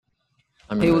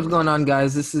I Hey, remember. what's going on,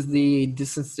 guys? This is the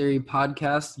Distance Theory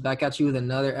podcast. Back at you with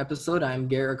another episode. I'm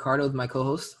Garrett Ricardo with my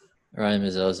co-host. Ryan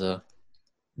Mazzozo.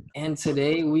 And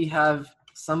today we have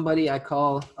somebody I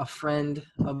call a friend,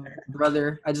 a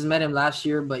brother. I just met him last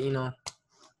year, but the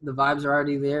vibes are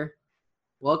already there.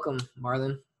 Welcome,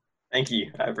 Marlon. Thank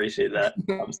you. I appreciate that.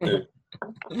 I'm stoked.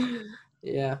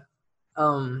 Yeah.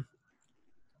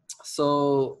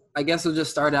 So I guess we'll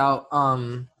just start out.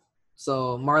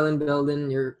 So Marlon Belden,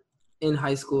 you're in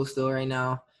high school still right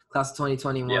now, class of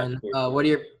 2021. Yeah. What are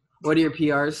your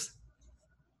PRs?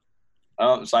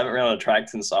 So I haven't ran on a track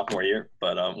since sophomore year,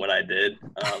 but when I did,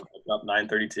 I got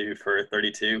 9:32 for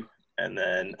 32, and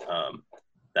then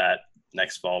that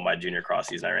next fall, my junior cross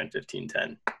season, I ran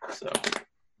 15:10. So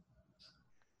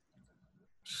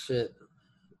shit,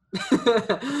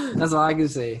 that's all I can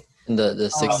say. And the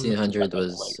 1600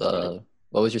 was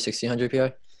what was your 1600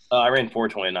 PR? I ran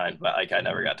 4:29, but I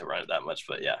never got to run it that much.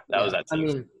 But yeah, that was that.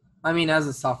 I mean, as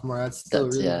a sophomore, that's still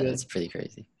really good. That's pretty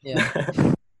crazy.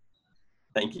 Yeah.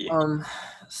 Thank you.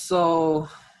 So,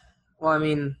 well, I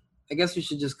mean, I guess we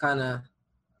should just kind of.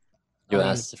 You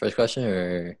ask the first question,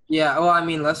 or? Yeah. Well, I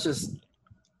mean, let's just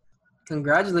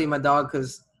congratulate my dog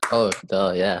because. Oh,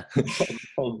 duh, yeah.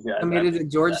 I made it to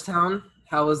Georgetown.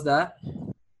 How was that?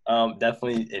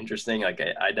 Definitely interesting. Like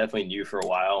I definitely knew for a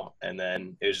while, and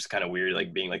then it was just kind of weird,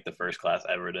 like being like the first class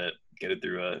ever to get it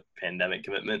through a pandemic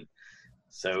commitment.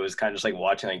 So it was kind of just like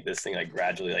watching like this thing like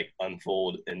gradually like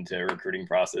unfold into a recruiting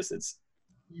process. It's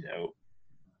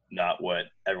not what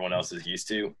everyone else is used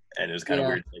to, and it was kind of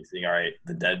weird like seeing, all right,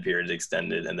 the dead period is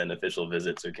extended, and then official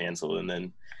visits are canceled, and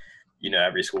then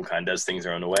every school kind of does things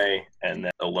their own way, and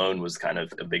then the loan was kind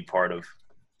of a big part of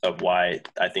why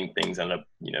I think things ended up,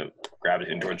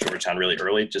 gravitating towards Georgetown really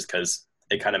early, just because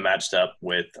it kind of matched up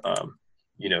with,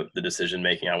 the decision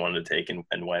making I wanted to take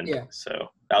and when. Yeah. So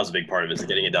that was a big part of it, is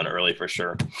getting it done early for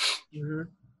sure. Mm-hmm.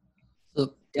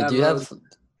 So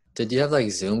did you have like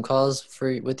Zoom calls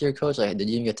with your coach? Like, did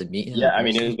you even get to meet him? Yeah, I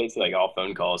mean, it was basically like all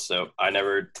phone calls. So I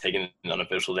never taken an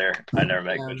unofficial there. I never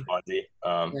met Coach Monty.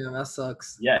 Yeah, that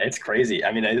sucks. Yeah, it's crazy.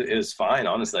 I mean, it was fine,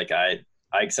 honestly. Like I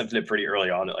accepted it pretty early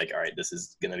on that, like, all right, this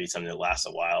is going to be something that lasts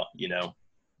a while,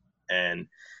 and,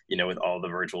 with all the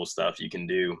virtual stuff you can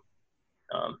do,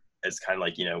 it's kind of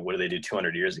like, what do they do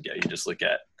 200 years ago? You just look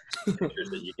at pictures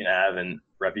that you can have and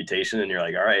reputation, and you're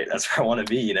like, all right, that's where I want to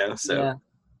be, So,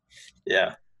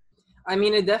 yeah. I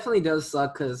mean, it definitely does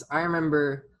suck because I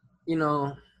remember,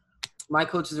 my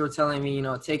coaches were telling me,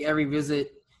 take every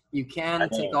visit you can,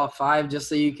 take all 5 just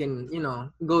so you can,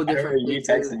 go different places.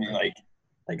 You texted me like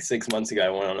 6 months ago, I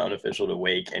went on unofficial to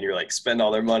Wake, and you're like, spend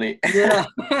all their money. Yeah.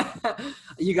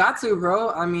 You got to,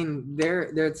 bro. I mean,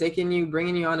 they're taking you,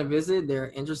 bringing you on a visit. They're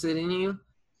interested in you.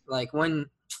 Like, when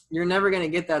you're never going to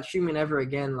get that treatment ever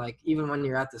again, like, even when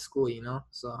you're at the school,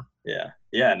 so.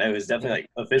 Yeah, no, it was definitely like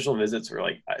official visits were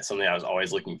like something I was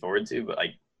always looking forward to, but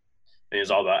like it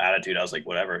was all about attitude. I was like,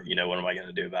 whatever, what am I going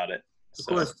to do about it? Of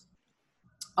course.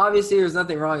 Obviously, there's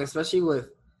nothing wrong, especially with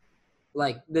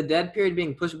like the dead period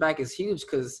being pushed back is huge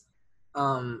because,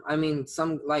 I mean,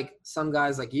 some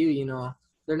guys like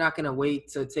they're not going to wait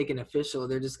to take an official.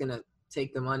 They're just going to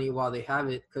take the money while they have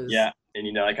it. Yeah,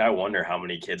 and like I wonder how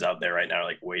many kids out there right now are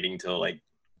like waiting till like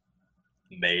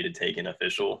May to take an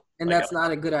official. And like, that's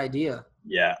not a good idea.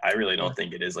 Yeah, I really don't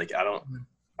think it is. Like I don't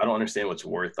understand what's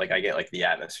worth. Like I get like the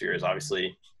atmosphere is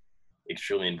obviously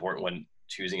extremely important when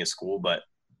choosing a school, but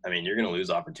I mean, you're going to lose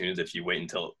opportunities if you wait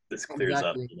until this clears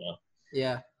up,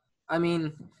 Yeah. I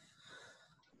mean,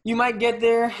 you might get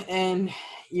there and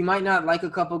you might not like a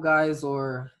couple guys,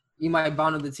 or you might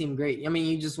bond with the team great. I mean,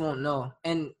 you just won't know.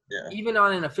 And even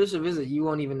on an official visit, you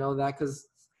won't even know that because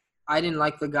I didn't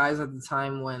like the guys at the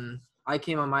time when I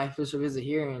came on my official visit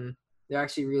here, and they're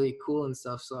actually really cool and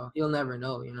stuff. So you'll never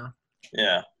know,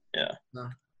 Yeah. No.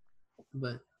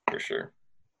 But for sure.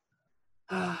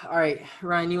 All right,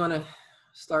 Ryan, you want to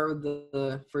start with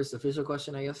the first official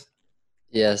question, I guess?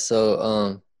 Yeah.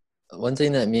 So one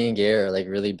thing that me and Garrett are like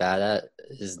really bad at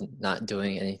is not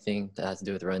doing anything that has to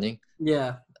do with running.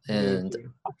 Yeah. And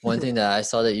one thing that I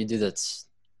saw that you do that's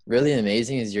really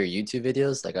amazing is your YouTube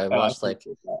videos. Like I watched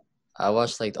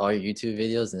like all your YouTube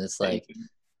videos, and it's like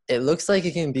it looks like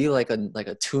it can be like a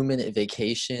 2-minute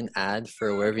vacation ad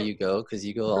for wherever you go, because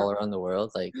you go all around the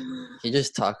world. Like you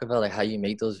just talk about like how you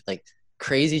make those like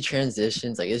crazy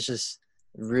transitions. Like it's just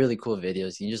really cool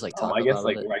videos. You just like talk about I guess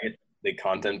like it. where I get the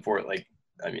content for it, like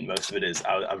I mean most of it is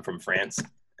I'm from France,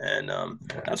 and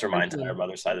that's where my entire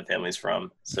mother's side of the family is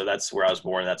from. So that's where I was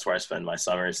born. That's where I spend my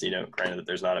summers. Granted that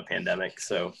there's not a pandemic,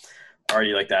 so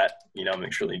already like that, I'm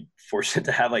extremely fortunate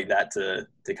to have like that to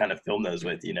kind of film those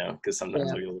with, because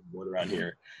sometimes we get a little bored around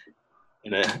here.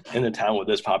 in a town with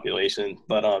this population.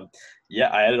 But yeah,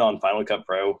 I added on Final Cut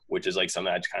Pro, which is like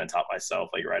something I just kind of taught myself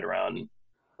like right around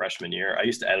freshman year. I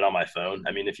used to edit on my phone.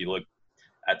 I mean, if you look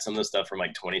at some of the stuff from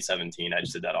like 2017, I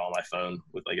just did that all on my phone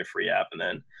with like a free app. And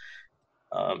then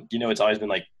it's always been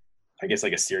like, I guess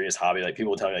like a serious hobby. Like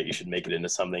people tell me like you should make it into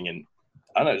something, and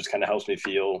I don't know, it just kind of helps me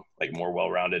feel like more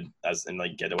well-rounded and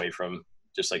like get away from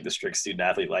just like the strict student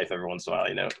athlete life every once in a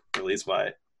while, release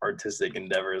my artistic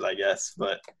endeavors, I guess.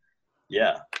 But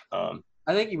yeah.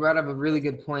 I think you brought up a really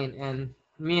good point, and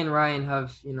me and Ryan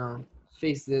have,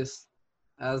 faced this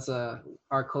as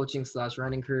our coaching /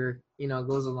 running career,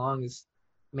 goes along, is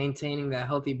maintaining that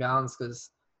healthy balance, because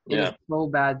it is so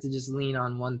bad to just lean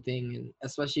on one thing. And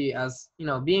especially as,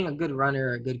 being a good runner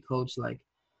or a good coach, like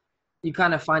you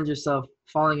kind of find yourself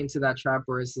falling into that trap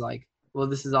where it's like, well,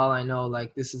 this is all I know.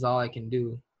 Like, this is all I can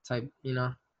do type,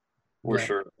 For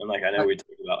sure. And like, I know we talked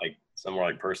about like some more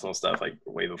like personal stuff like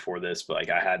way before this, but like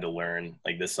I had to learn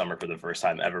like this summer for the first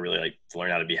time ever really like to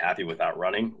learn how to be happy without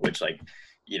running, which like,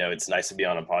 it's nice to be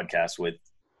on a podcast with,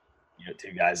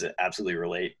 two guys that absolutely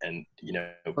relate, and,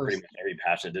 pretty much every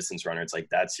passionate distance runner, it's like,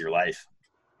 that's your life.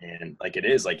 And like, it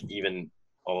is like, even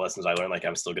all the lessons I learned, like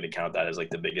I'm still going to count that as like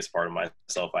the biggest part of my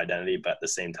self-identity. But at the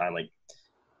same time, like,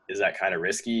 is that kind of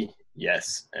risky?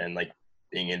 Yes. And like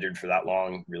being injured for that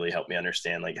long really helped me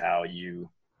understand like how you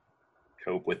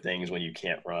cope with things when you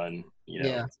can't run,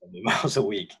 70 miles a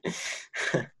week.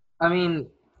 I mean,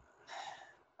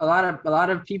 a lot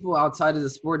of people outside of the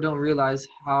sport don't realize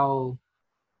how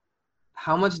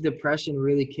much depression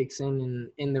really kicks in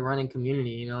the running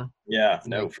community, Yeah,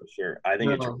 no, for sure. I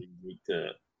think it's really unique to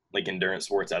like endurance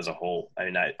sports as a whole. I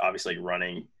mean, obviously like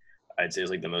running, I'd say is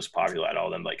like the most popular out of all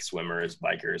of them, like swimmers,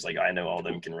 bikers. Like I know all of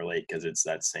them can relate because it's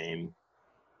that same,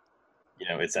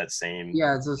 it's that same.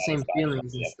 Yeah, it's the same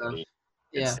feelings and stuff.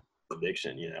 It's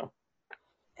addiction,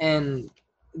 And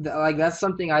like that's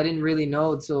something I didn't really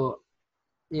know till,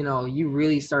 you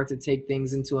really start to take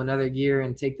things into another gear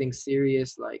and take things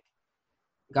serious. Like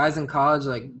guys in college,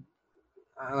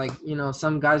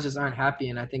 some guys just aren't happy,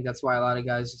 and I think that's why a lot of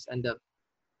guys just end up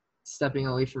stepping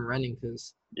away from running.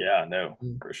 Because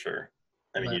for sure.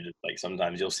 I mean, you just like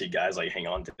sometimes you'll see guys like hang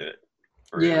on to it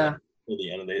for till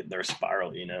the end of their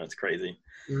spiral. It's crazy.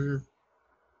 Mm-hmm.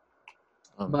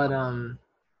 But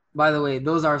by the way,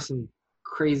 those are some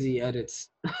crazy edits.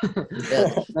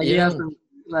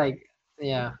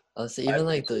 Honestly, even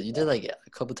like you did like a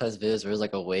couple times videos where it's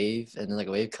like a wave, and then like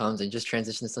a wave comes and you just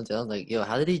transition to something else. Like, yo,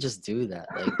 how did he just do that?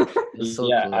 Like, it's so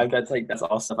cool. That's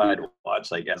all stuff I'd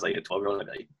watch like as like a 12-year-old. I'd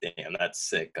be like, damn, that's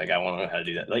sick. Like, I want to know how to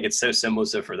do that. Like, it's so simple.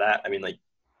 So for that, I mean, like,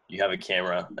 you have a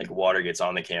camera, like water gets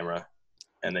on the camera,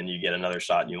 and then you get another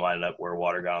shot and you line it up where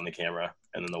water got on the camera,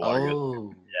 and then the water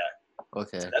goes. Yeah.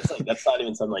 Okay. So that's not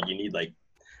even something like you need like,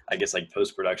 I guess like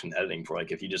post-production editing for.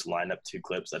 Like if you just line up 2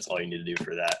 clips, that's all you need to do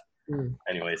for that.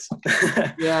 Anyways.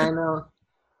 Yeah, I know.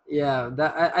 Yeah,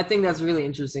 I think that's really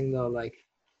interesting though. Like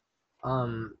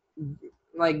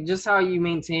just how you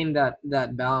maintain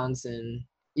that balance, and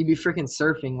you be freaking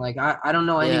surfing. Like I don't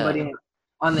know anybody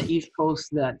on the East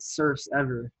Coast that surfs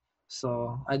ever.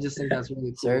 So I just think that's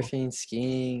really cool. Surfing,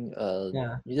 skiing,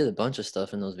 you did a bunch of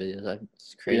stuff in those videos.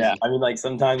 It's crazy. Yeah, I mean like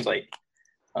sometimes like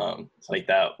like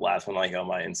that last one like on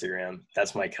my Instagram,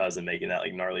 that's my cousin making that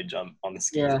like gnarly jump on the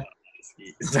skis. Yeah.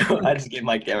 So I just get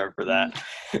my camera for that.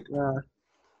 Yeah.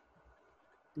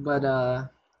 But all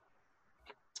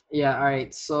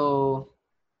right. So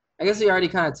I guess we already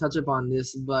kind of touched upon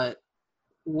this, but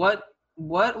what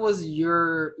was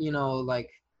your, like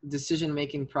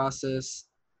decision-making process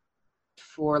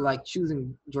for like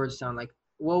choosing Georgetown? Like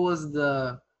what was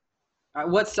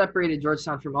what separated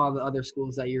Georgetown from all the other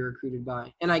schools that you're recruited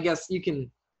by? And I guess you can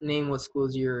name what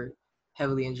schools you're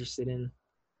heavily interested in.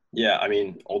 Yeah, I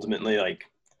mean, ultimately, like,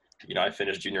 I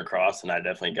finished junior cross, and I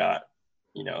definitely got,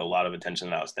 a lot of attention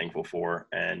that I was thankful for.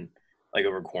 And like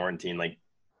over quarantine, like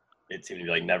it seemed to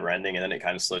be like never ending, and then it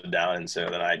kind of slowed down. And so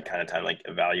then I had kind of time to like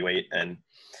evaluate. And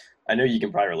I know you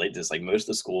can probably relate to this. Like most of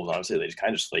the schools, honestly, they just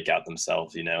kind of just flake out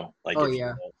themselves, Like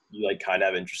if you like kind of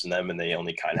have interest in them and they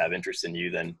only kind of have interest in you,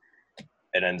 then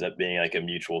it ends up being like a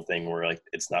mutual thing where like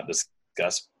it's not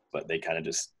discussed, but they kind of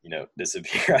just,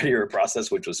 disappear out of your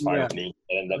process, which was fine with me.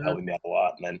 It ended up helping me out a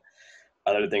lot. And then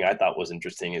another thing I thought was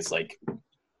interesting is like,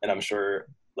 and I'm sure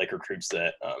like recruits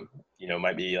that,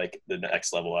 might be like the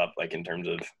next level up, like in terms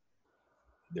of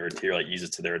their tier, like use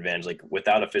it to their advantage, like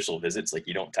without official visits, like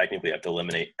you don't technically have to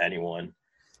eliminate anyone,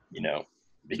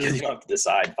 because you don't have to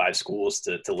decide 5 schools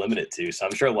to limit it to. So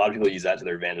I'm sure a lot of people use that to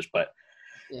their advantage, but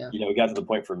it got to the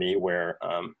point for me where,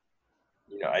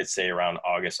 I'd say around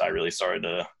August, I really started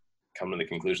to come to the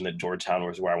conclusion that Georgetown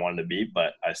was where I wanted to be,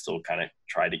 but I still kind of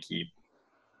tried to keep,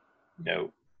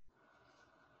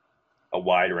 a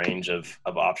wide range of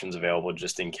options available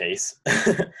just in case.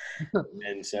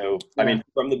 And so, yeah. I mean,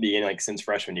 from the beginning, like since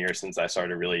freshman year, since I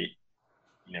started really,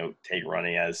 take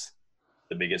running as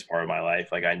the biggest part of my life,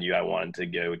 like I knew I wanted to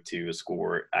go to a school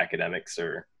where academics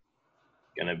are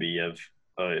going to be of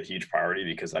a huge priority,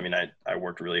 because I mean, I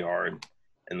worked really hard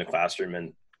in the classroom,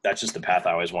 and that's just the path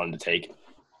I always wanted to take.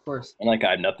 Of course. And like,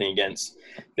 I have nothing against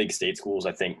big state schools.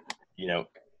 I think,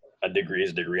 a degree is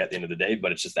a degree at the end of the day,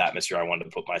 but it's just the atmosphere I wanted to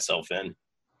put myself in.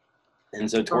 And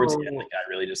so towards the end, like, I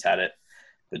really just had it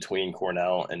between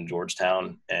Cornell and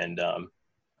Georgetown. And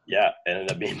it ended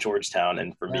up being Georgetown.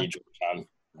 And for me, Georgetown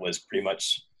was pretty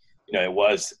much, it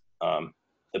was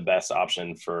the best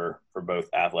option for both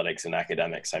athletics and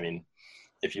academics. I mean,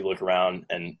 if you look around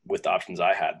and with the options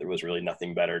I had, there was really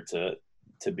nothing better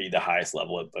to be the highest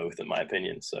level of both, in my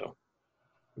opinion. So,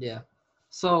 yeah.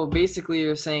 So basically,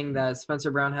 you're saying that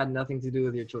Spencer Brown had nothing to do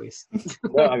with your choice.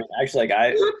 No, I mean, actually, like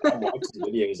I watched the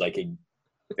videos like a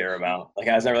fair amount. Like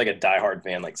I was never like a diehard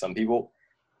fan like some people,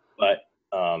 but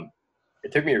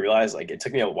it took me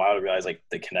a while to realize like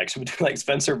the connection between like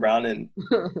Spencer Brown and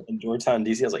Georgetown,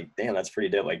 DC. I was like, damn, that's pretty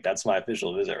dope. Like that's my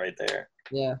official visit right there.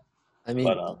 Yeah. I mean,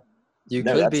 you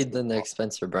could be the next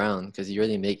Spencer Brown because you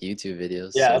already make YouTube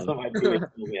videos. Yeah, so. That's what my team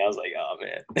told me. I was like, oh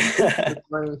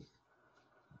man.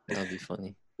 That'd be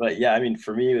funny. But yeah, I mean,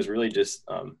 for me, it was really just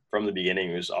from the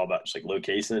beginning, it was all about just like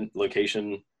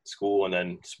location, school, and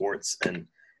then sports. And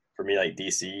for me, like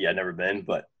DC, I'd never been,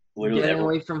 but literally getting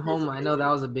away from home, I know that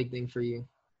was a big thing for you.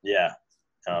 Yeah,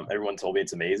 everyone told me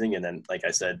it's amazing, and then like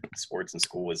I said, sports and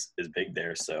school is big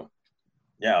there. So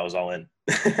yeah, I was all in.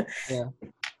 Yeah.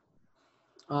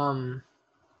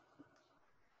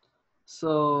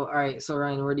 So all right, so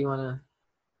Ryan, where do you want to?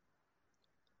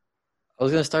 I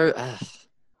was gonna start.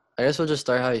 I guess we'll just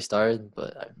start how he started,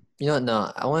 but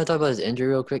no, I want to talk about his injury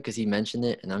real quick because he mentioned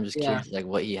it, and I'm just curious, like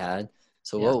what he had.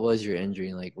 So what was your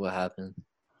injury? Like what happened?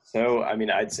 So I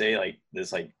mean, I'd say like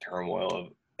this like turmoil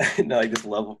of like this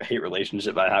love of hate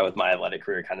relationship I had with my athletic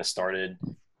career kind of started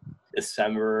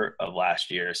December of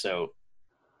last year. So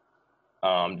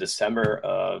December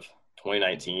of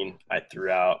 2019, I threw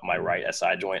out my right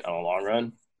SI joint on a long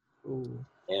run. Ooh.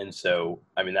 And so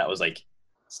I mean that was like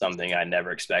something I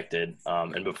never expected.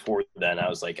 And before then, I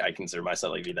was like, I consider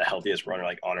myself like be the healthiest runner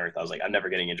like on earth. I was like, I'm never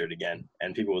getting injured again.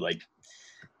 And people would like,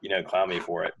 clown me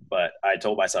for it. But I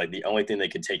told myself like, the only thing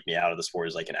that could take me out of the sport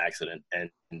is like an accident.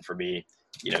 And for me,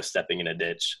 stepping in a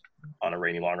ditch on a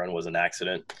rainy long run was an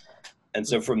accident. And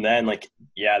so from then, like,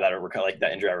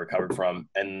 that injury I recovered from.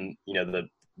 And, the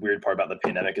weird part about the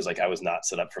pandemic is like, I was not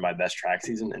set up for my best track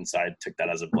season. And so I took that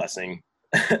as a blessing.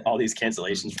 All these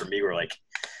cancellations for me were like,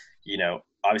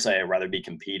 obviously I'd rather be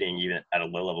competing even at a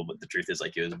low level, but the truth is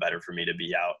like, it was better for me to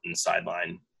be out in the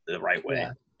sideline the right way.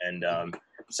 Yeah. And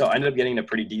so I ended up getting in a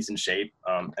pretty decent shape.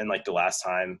 And like the last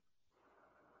time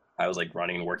I was like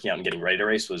running and working out and getting ready to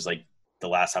race was like the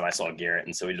last time I saw Garrett.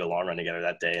 And so we did a long run together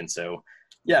that day. And so,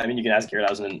 yeah, I mean, you can ask Garrett,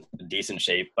 I was in decent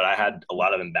shape, but I had a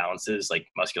lot of imbalances, like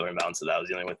muscular imbalances that I was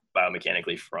dealing with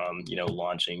biomechanically from,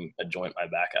 launching a joint in my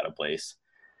back out of place.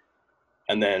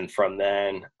 And then from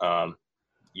then,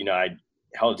 I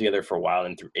held it together for a while,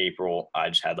 and through April, I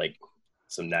just had like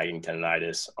some nagging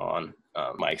tendonitis on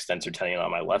my extensor tendon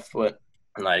on my left foot,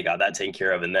 and I got that taken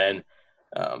care of. And then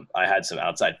I had some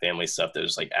outside family stuff that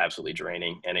was like absolutely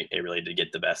draining, and it really did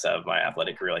get the best out of my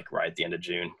athletic career, like right at the end of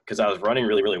June, because I was running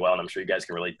really, really well, and I'm sure you guys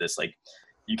can relate to this. Like,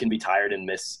 you can be tired and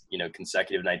miss,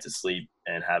 consecutive nights of sleep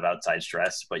and have outside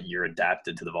stress, but you're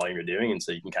adapted to the volume you're doing, and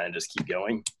so you can kind of just keep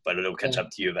going, but it'll catch up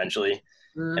to you eventually.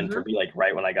 Mm-hmm. And for me, like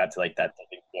right when I got to like that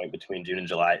tipping point between June and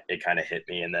July, it kind of hit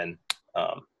me. And then,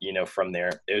 from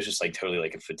there, it was just like totally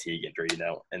like a fatigue injury,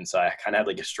 And so I kind of had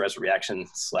like a stress reaction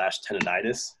 /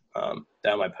 tendonitis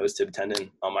down my post-tib tendon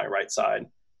on my right side.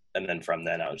 And then from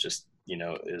then I was just,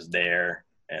 it was there,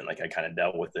 and like I kind of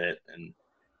dealt with it. And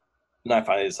I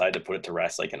finally decided to put it to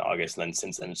rest like in August. And then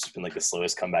since then, it's just been like the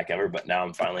slowest comeback ever. But now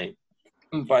I'm finally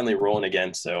rolling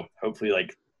again. So hopefully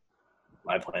like,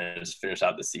 my plan is to finish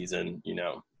out the season,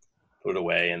 put it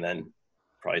away, and then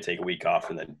probably take a week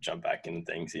off and then jump back into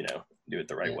things, do it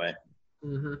the right way.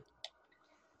 Mm-hmm.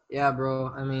 Yeah, bro.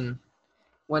 I mean,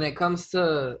 when it comes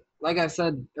to, like I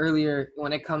said earlier,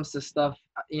 when it comes to stuff,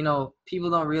 people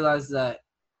don't realize that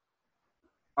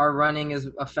our running is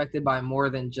affected by more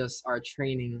than just our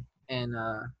training. And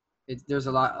there's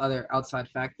a lot of other outside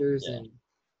factors.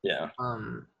 Yeah.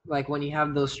 And like when you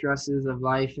have those stresses of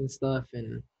life and stuff,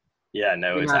 and yeah,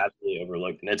 no, it's absolutely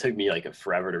overlooked. And it took me like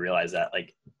forever to realize that,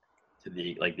 like, to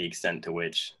the extent to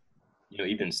which,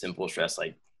 even simple stress,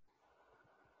 like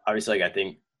obviously, like I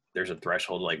think there's a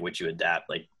threshold like which you adapt,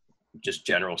 like just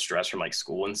general stress from like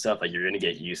school and stuff. Like you're gonna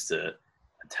get used to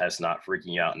a test not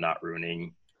freaking you out, not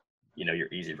ruining, your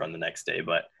easy run the next day.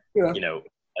 But Yeah.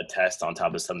 A test on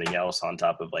top of something else, on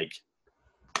top of like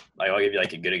I'll give you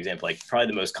like a good example. Like probably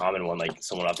the most common one, like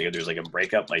someone out there, there's like a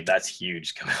breakup, like that's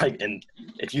huge. Like, and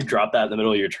if you drop that in the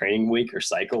middle of your training week or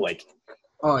cycle, like,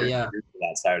 oh yeah,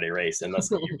 that Saturday race, unless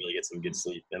you really get some good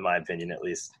sleep, in my opinion, at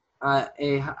least.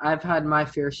 I've had my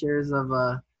fair shares of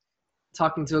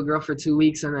talking to a girl for 2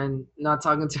 weeks and then not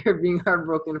talking to her, being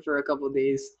heartbroken for a couple of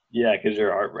days. Yeah, because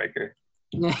you're a heartbreaker.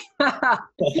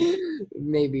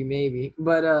 maybe,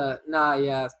 but nah,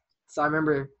 yeah. So I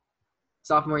remember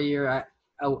sophomore year,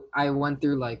 I went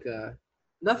through like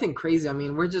nothing crazy. I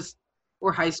mean, we're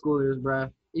high schoolers, bro.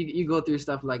 You go through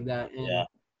stuff like that, and yeah.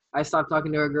 I stopped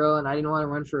talking to a girl, and I didn't want to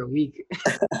run for a week.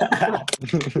 So,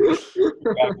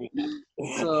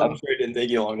 I'm sure it didn't take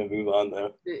you long to move on,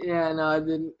 though. Yeah, no, it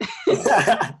didn't.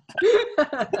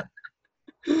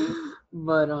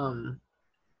 But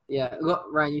yeah.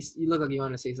 Ryan, you look like you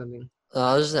want to say something.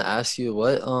 I was just gonna ask you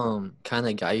what kind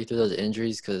of got you through those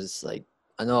injuries, because like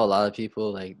I know a lot of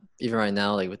people, like even right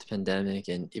now, like with the pandemic,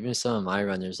 and even some of my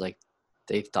runners, like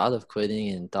they've thought of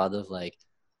quitting and thought of like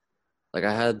I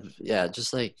had, yeah,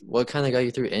 just like what kind of got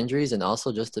you through injuries, and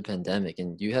also just the pandemic,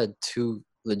 and you had 2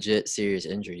 legit serious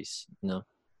injuries,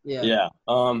 Yeah.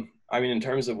 I mean, in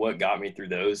terms of what got me through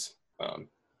those,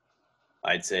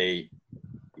 I'd say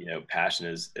passion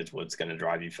is what's going to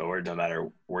drive you forward, no matter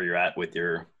where you're at with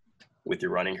your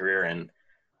running career. And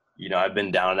I've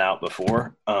been down and out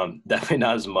before, definitely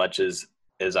not as much as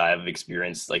I've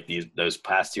experienced like those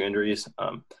past 2 injuries.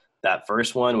 That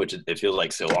first one, which it feels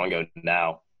like so long ago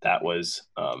now, that was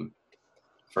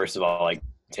first of all, like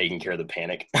taking care of the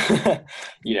panic.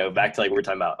 Back to like we were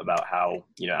talking about how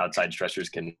outside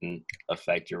stressors can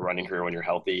affect your running career when you're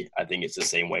healthy. I think it's the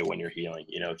same way when you're healing.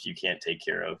 If you can't take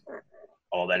care of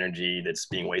all the energy that's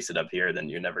being wasted up here, then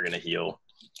you're never going to heal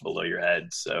below your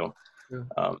head. So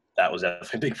that was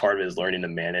definitely a big part of it, is learning to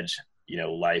manage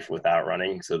life without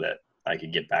running, so that I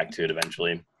could get back to it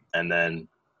eventually. And then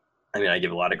I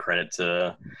give a lot of credit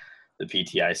to the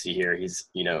PT I see here. He's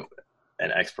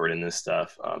an expert in this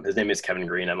stuff. His name is Kevin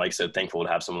Green. I'm like so thankful to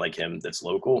have someone like him that's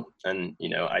local. And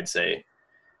I'd say,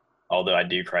 although I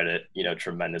do credit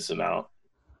tremendous amount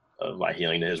of my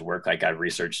healing to his work, like I've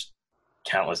researched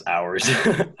countless hours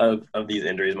of these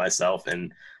injuries myself,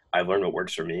 and I've learned what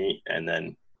works for me. And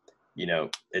then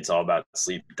it's all about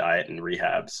sleep, diet, and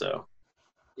rehab. So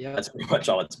yeah, that's pretty much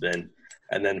all it's been.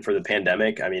 And then for the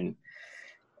pandemic,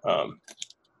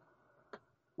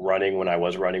 running when I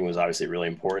was running was obviously really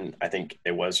important. I think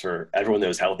it was for everyone that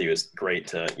was healthy. It was great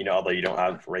to, although you don't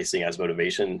have racing as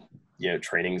motivation,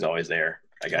 training's always there.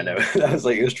 Like I know that was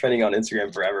like, it was trending on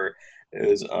Instagram forever. It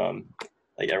was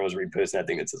like everyone's reposting that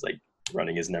thing that says like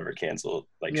running is never canceled.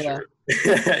 Like sure.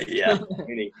 Yeah.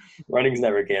 Running's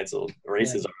never canceled.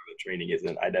 Races are, but training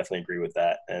isn't. I definitely agree with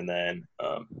that. And then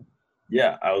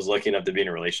I was lucky enough to be in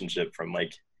a relationship from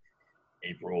like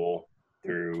April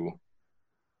through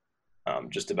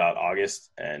just about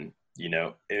August, and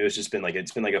it was just been like,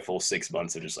 it's been like a full 6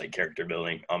 months of just like character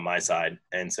building on my side.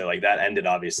 And so like that ended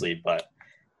obviously, but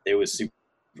it was super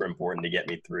important to get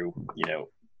me through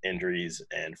injuries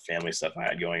and family stuff I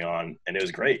had going on, and it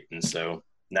was great. And so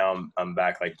now I'm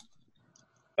back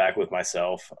with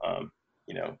myself,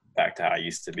 back to how I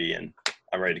used to be, and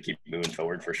I'm ready to keep moving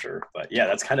forward for sure. But yeah,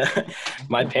 that's kind of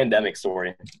my pandemic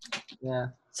story. Yeah.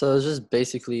 So it's just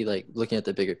basically like looking at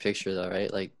the bigger picture, though,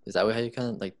 right? Like, is that how you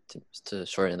kind of like to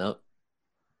shorten up?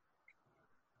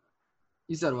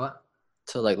 You said what?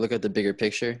 To like look at the bigger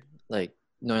picture, like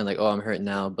knowing like, oh, I'm hurt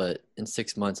now, but in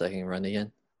 6 months I can run again.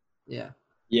 Yeah.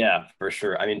 Yeah, for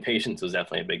sure. I mean, patience was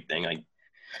definitely a big thing. Like,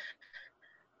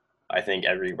 I think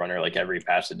every runner, like every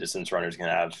passionate distance runner, is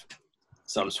gonna have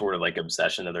some sort of like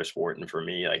obsession of their sport. And for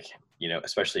me, like,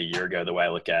 especially a year ago, the way I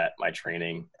look at my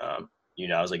training,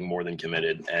 I was like more than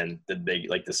committed, and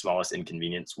the smallest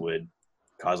inconvenience would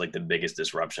cause like the biggest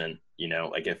disruption.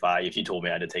 Like if you told me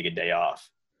I had to take a day off,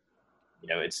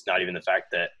 it's not even the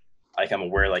fact that like I'm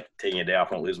aware like taking a day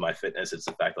off won't lose my fitness. It's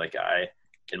the fact like I,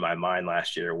 in my mind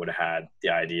last year, would have had the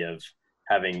idea of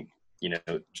having,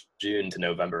 June to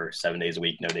November, 7 days a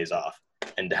week, no days off.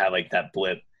 And to have like that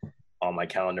blip on my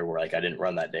calendar where like I didn't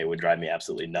run that day would drive me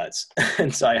absolutely nuts.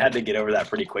 And so I had to get over that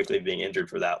pretty quickly, being injured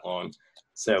for that long.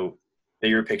 So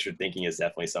bigger picture thinking is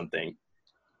definitely something.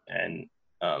 And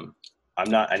I'm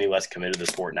not any less committed to the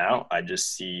sport now. I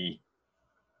just see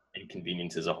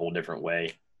inconvenience as a whole different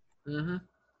way. Mm-hmm.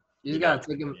 You just gotta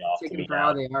take them for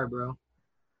how they are, bro.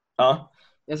 Huh?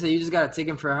 Yeah, so you just gotta take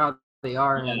them for how they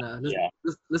are, and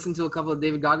listen to a couple of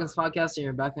David Goggins podcasts, and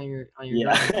you're back on your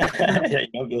yeah. Yeah, you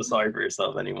don't feel sorry for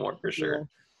yourself anymore, for sure.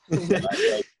 Yeah.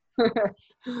 I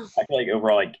feel like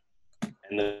overall, like,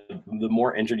 and the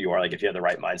more injured you are, like if you have the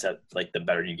right mindset, like the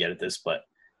better you get at this. But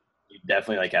you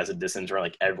definitely, like, as a distance runner,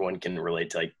 like everyone can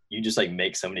relate to, like, you just like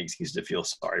make so many excuses to feel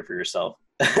sorry for yourself.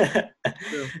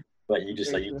 But you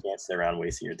just you can't sit around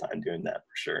wasting your time doing that,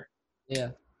 for sure.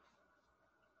 Yeah.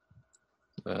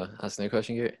 Ask another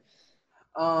question, Garrett.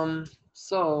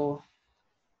 So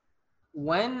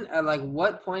when at like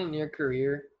what point in your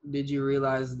career did you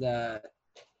realize that,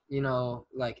 you know,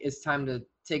 like it's time to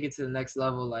take it to the next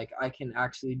level? Like I can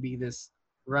actually be this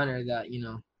runner that, you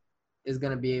know, is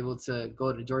going to be able to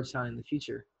go to Georgetown in the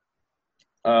future?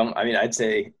 I mean,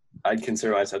 I'd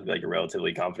consider myself to be like a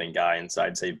relatively confident guy. And so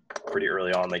I'd say pretty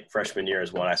early on, like freshman year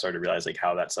is when I started to realize like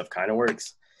how that stuff kind of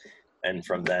works. And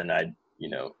from then I'd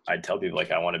tell people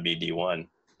like I want to be D1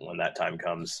 when that time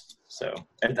comes. So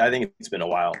I think it's been a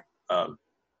while.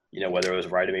 You know, whether it was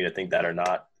right of me to think that or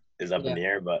not is up in the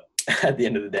air. But at the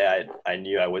end of the day, I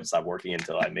knew I wouldn't stop working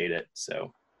until I made it.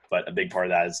 So, but a big part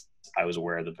of that is I was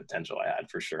aware of the potential I had,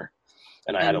 for sure.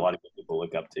 And I had a lot of good people to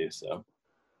look up to. So,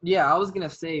 yeah, I was gonna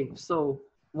say. So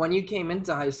when you came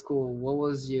into high school, what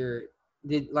was your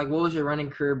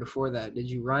running career before that? Did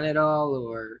you run at all,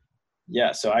 or?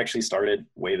 Yeah, so I actually started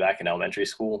way back in elementary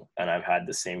school, and I've had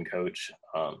the same coach,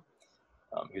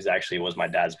 who's actually was my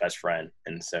dad's best friend,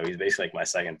 and so he's basically like my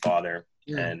second father.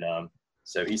 Yeah. And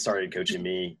so he started coaching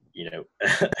me. You know,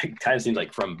 it kind of seems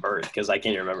like from birth, because I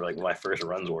can't even remember like what my first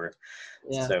runs were.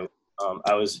 Yeah. So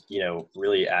I was, you know,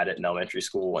 really at it in elementary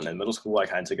school, and then middle school I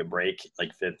kind of took a break,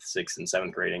 like 5th, 6th, and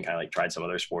 7th grade, and kind of like tried some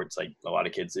other sports like a lot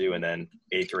of kids do, and then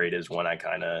 8th grade is when I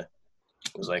kind of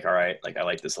was like, all right, like I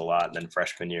like this a lot. And then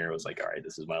freshman year was like, all right,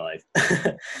 this is my life.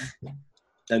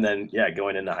 And then, yeah,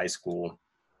 going into high school,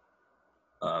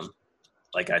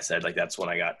 like I said, like that's when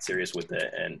I got serious with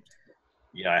it. And,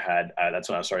 you know, that's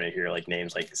when I was starting to hear like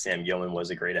names like Sam Gilman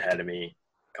was a grade ahead of me.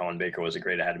 Colin Baker was a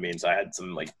grade ahead of me. And so I had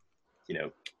some like, you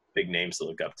know, big names to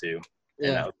look up to. Yeah.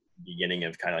 And that was the beginning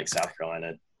of kind of like South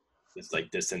Carolina, this like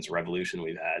distance revolution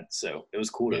we've had. So it was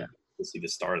cool to see the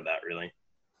start of that, really.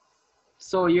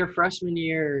 So your freshman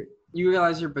year, you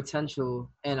realized your potential,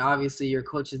 and obviously your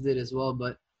coaches did as well,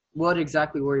 but what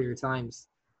exactly were your times?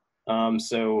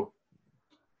 So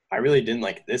I really didn't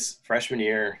like this freshman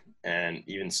year and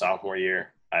even sophomore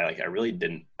year. I really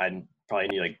didn't. I probably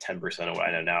knew like 10% of what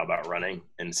I know now about running.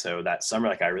 And so that summer,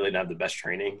 like I really didn't have the best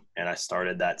training. And I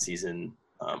started that season.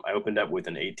 I opened up with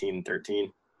an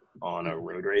 18-13 on a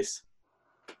road race.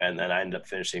 And then I ended up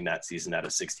finishing that season at a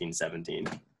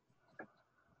 16-17.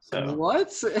 So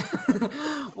what?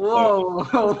 Whoa.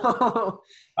 So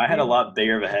I had a lot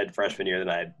bigger of a head freshman year than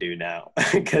I do now,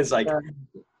 because like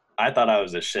I thought I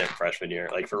was a shit freshman year,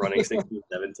 like for running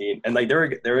 16-17. And like there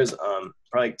was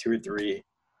probably like 2 or 3,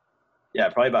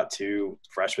 probably about 2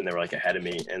 freshmen that were like ahead of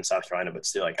me in South Carolina, but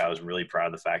still like I was really proud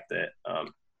of the fact that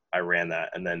I ran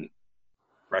that. And then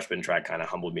freshman track kind of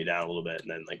humbled me down a little bit, and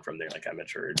then like from there like I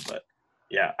matured. But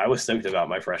yeah, I was stoked about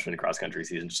my freshman cross country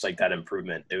season, just like that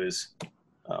improvement. It was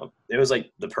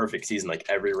like the perfect season, like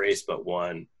every race but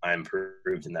one I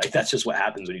improved, and that's just what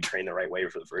happens when you train the right way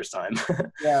for the first time.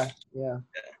 Yeah.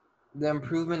 The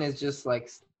improvement is just like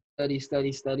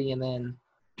steady, and then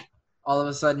all of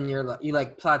a sudden you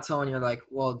like plateau, and you're like,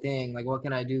 well, dang, like what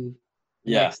can I do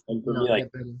next? And for me, like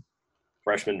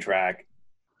freshman track,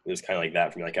 it was kind of like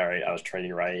that for me. Like, all right, I was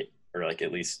training right, or like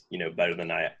at least, you know, better than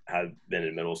I had been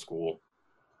in middle school,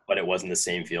 but it wasn't the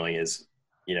same feeling as,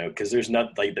 you know, because there's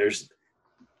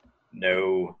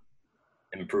no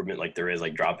improvement like there is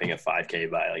like dropping a 5K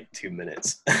by like 2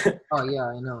 minutes. Oh yeah,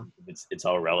 I know. It's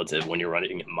all relative when you're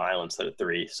running a mile instead of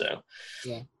 3. So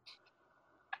yeah.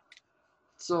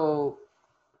 So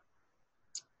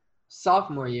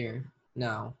sophomore year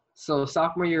now. So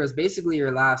sophomore year is basically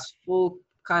your last full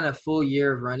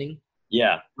year of running.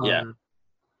 Yeah.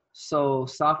 So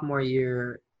sophomore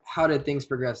year, how did things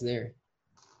progress there?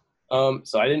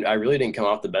 So I really didn't come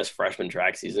off the best freshman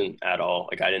track season at all.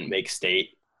 Like I didn't make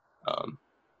state,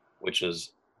 which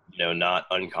was, you know, not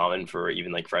uncommon for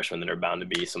even like freshmen that are bound to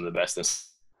be some of the best.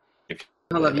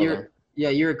 Hold up,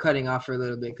 you were cutting off for a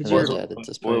little bit. What did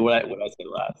I say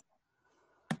last?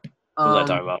 What was I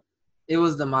talking about? It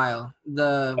was the mile.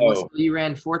 You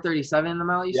ran 4:37 in the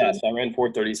mile, you said? Yeah, so I ran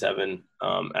 4:37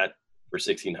 for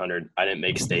 1600. I didn't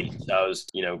make state, so I was,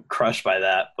 you know, crushed by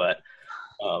that. But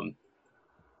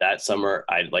that summer,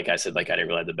 I didn't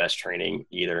really have the best training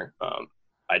either.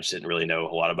 I just didn't really know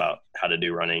a lot about how to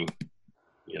do running,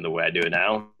 you know, the way I do it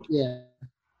now. Yeah.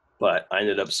 But I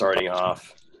ended up starting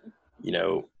off you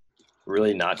know,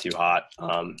 really not too hot.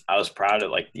 I was proud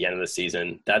at like the end of the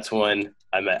season. That's when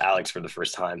I met Alex for the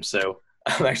first time. So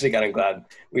I'm actually kind of glad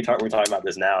we're talking about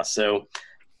this now. So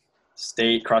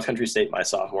cross country state my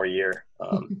sophomore year.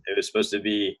 It was supposed to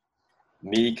be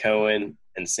me, Cohen,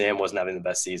 and Sam wasn't having the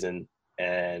best season.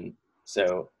 And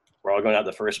so we're all going out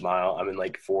the first mile. I'm in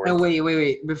like fourth. And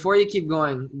wait. Before you keep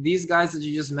going, these guys that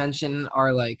you just mentioned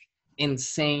are like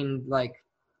insane, like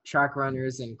track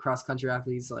runners and cross country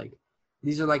athletes. Like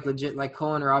these are like legit, like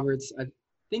Cohen Roberts. I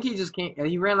think he just came.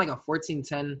 He ran like a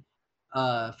 14:10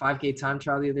 5K time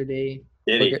trial the other day.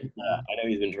 Did he? Yeah, I know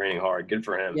he's been training hard. Good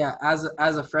for him. Yeah, as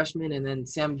a freshman, and then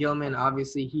Sam Gilman,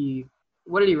 obviously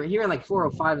what did he run? He ran like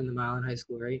 4:05 in the mile in high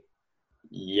school, right?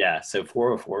 Yeah, so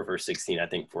 4:04 for 16. I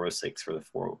think 4:06 for the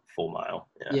full mile.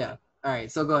 Yeah. All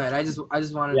right, so go ahead. I just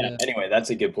wanted to. Anyway, that's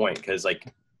a good point because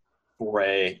like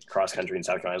 4A cross country in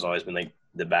South Carolina has always been like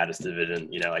the baddest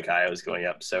division. You know, like I was going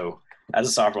up. So as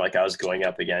a sophomore, like I was going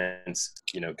up against,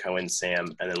 you know, Cohen,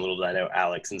 Sam, and then little did I know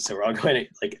Alex. And so we're all going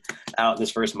like out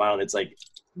this first mile, and it's like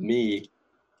me,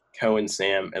 Cohen,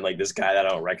 Sam, and like this guy that I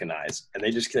don't recognize, and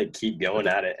they just like keep going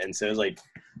at it. And so it was like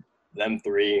them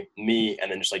three, me,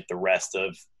 and then just like the rest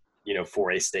of, you know,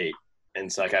 4A state.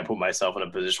 And so like I put myself in a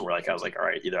position where like I was like, all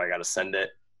right, either I got to send it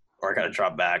or I got to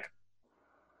drop back.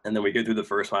 And then we go through the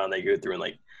first mile, and they go through in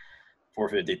like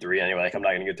 4:53. Anyway, like I'm not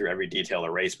going to go through every detail of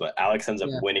the race, but Alex ends up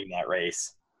winning that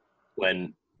race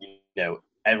when, you know,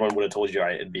 everyone would have told you, all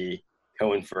right, it'd be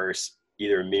Cohen first,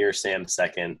 either me or Sam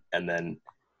second, and then,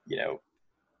 you know,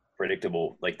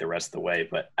 predictable like the rest of the way.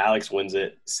 But Alex wins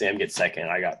it, Sam gets second,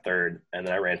 I got third, and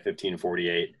then I ran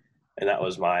 15:48, and that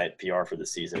was my PR for the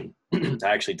season. I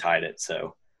actually tied it,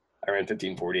 so I ran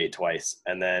 15:48 twice.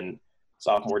 And then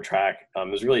sophomore track, it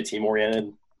was really team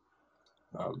oriented.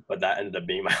 But that ended up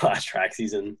being my last track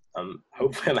season.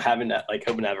 Hopefully hoping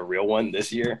to have a real one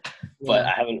this year, but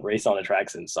I haven't raced on a track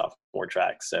since sophomore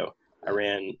track. So I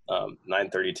ran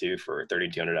 9:32 for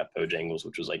 3,200 at Bojangles,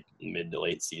 which was like mid to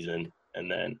late season.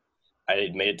 And then I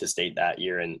made it to state that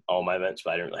year in all my events,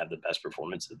 but I didn't really have the best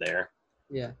performances there.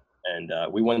 Yeah. And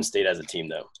we won state as a team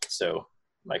though. So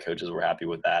my coaches were happy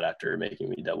with that after making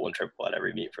me double and triple at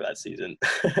every meet for that season.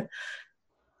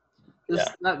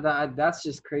 That's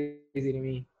just crazy to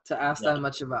me to ask that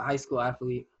much of a high school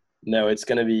athlete. No, it's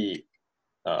gonna be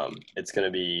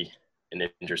an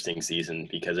interesting season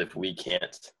because if we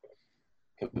can't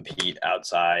compete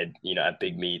outside, you know, at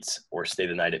big meets or stay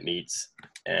the night at meets,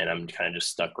 and I'm kind of just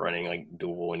stuck running like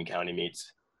dual and county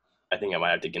meets, I think I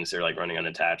might have to consider like running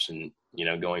unattached and, you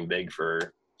know, going big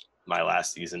for my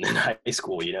last season in high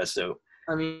school. You know, so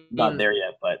I mean, not there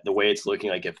yet, but the way it's looking,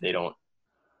 like if they don't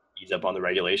ease up on the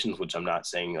regulations, which I'm not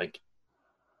saying like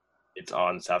it's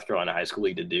on South Carolina High School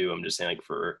League to do. I'm just saying like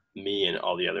for me and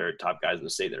all the other top guys in the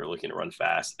state that are looking to run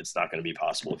fast, it's not going to be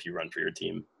possible if you run for your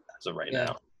team as of right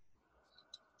now.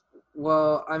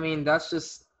 Well, I mean, that's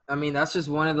just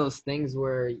one of those things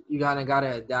where you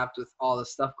gotta adapt with all the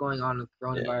stuff going on with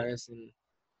coronavirus.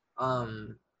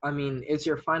 And I mean, it's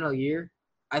your final year.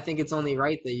 I think it's only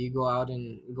right that you go out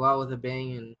with a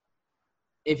bang. And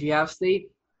if you have state,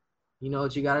 you know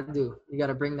what you got to do. You got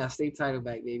to bring that state title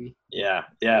back, baby. Yeah.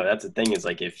 That's the thing is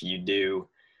like if you do,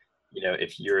 you know,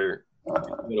 if you're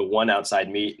going to one outside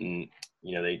meet and,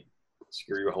 you know, they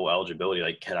screw your whole eligibility,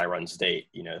 like, can I run state?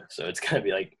 You know, so it's going to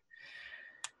be like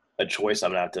a choice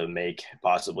I'm going to have to make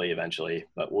possibly eventually,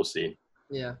 but we'll see.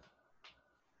 Yeah.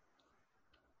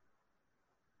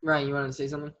 Ryan, you want to say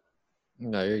something?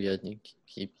 No, you're good. You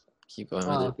keep going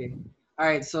with it. Okay. All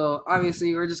right. So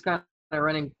obviously we're just kind of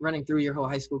running through your whole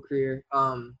high school career.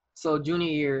 So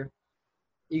junior year,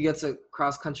 you get to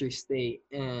cross country state,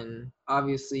 and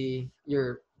obviously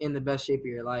you're in the best shape of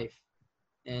your life.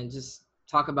 And just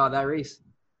talk about that race.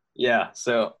 Yeah,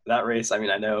 so that race, I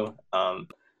mean, I know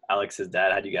Alex's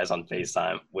dad had you guys on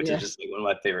FaceTime, which is just like one of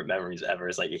my favorite memories ever.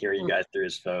 Is like hearing you guys through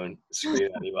his phone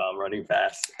screaming at me while I'm running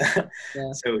fast.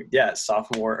 So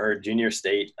sophomore or junior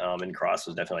state in cross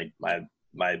was definitely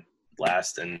my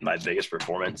last and my biggest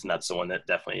performance, and that's the one that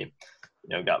definitely, you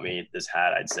know, got me this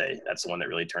hat. I'd say that's the one that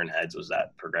really turned heads, was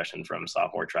that progression from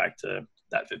sophomore track to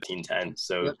that 15:10.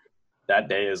 So that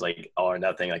day is like all or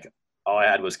nothing. Like all I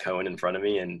had was Cohen in front of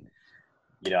me, and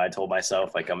you know, I told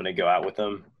myself like I'm gonna go out with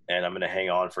him and I'm gonna hang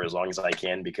on for as long as I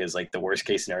can, because like the worst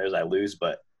case scenario is I lose,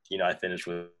 but you know, I finished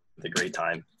with a great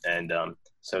time. And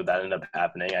so that ended up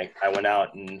happening. I went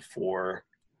out and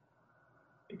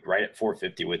right at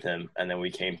 4:50 with him, and then we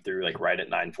came through like right at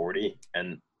 9:40,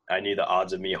 and I knew the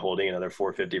odds of me holding another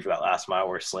 4:50 for that last mile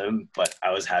were slim, but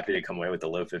I was happy to come away with the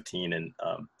low 15. And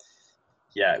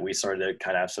we started to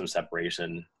kind of have some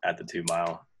separation at the 2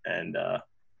 mile, and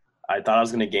I thought I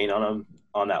was going to gain on him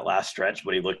on that last stretch,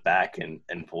 but he looked back and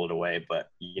pulled it away.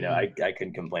 But, I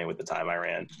couldn't complain with the time I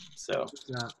ran. So.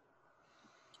 Yeah.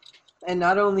 And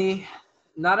not only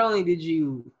did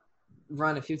you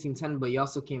run a 15:10, but you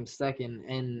also came second.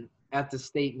 And at the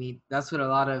state meet, that's what a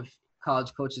lot of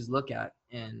college coaches look at.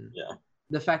 And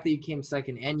the fact that you came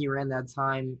second and you ran that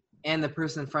time, and the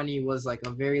person in front of you was like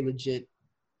a very legit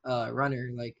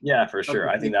runner. Like, yeah, for sure.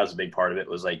 I think that was a big part of it.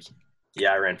 Was like,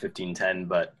 I ran 15:10,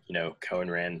 but Cohen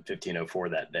ran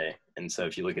 15:04 that day. And so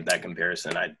if you look at that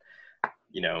comparison, I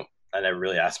never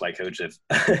really asked my coach if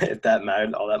if that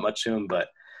mattered all that much to him, but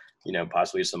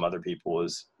possibly some other people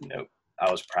was,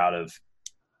 I was proud of,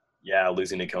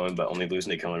 losing to Cohen, but only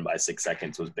losing to Cohen by 6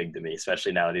 seconds was big to me,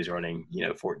 especially now that he's running,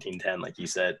 14:10, like you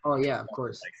said. Oh yeah, of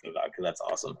course. Because that's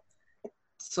awesome.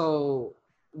 So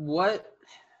what,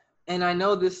 and I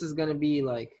know this is going to be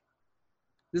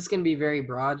very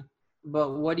broad,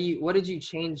 but what did you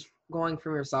change going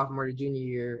from your sophomore to junior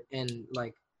year? And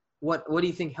like, what do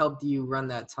you think helped you run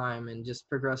that time and just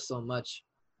progress so much?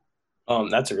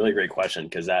 That's a really great question.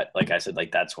 Cause that, like I said,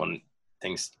 like that's when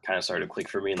things kind of started to click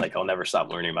for me. And like, I'll never stop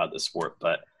learning about the sport,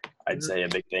 but I'd say a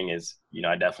big thing is,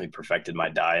 I definitely perfected my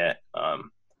diet.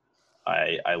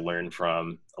 I learned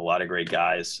from a lot of great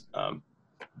guys,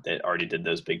 that already did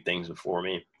those big things before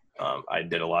me. I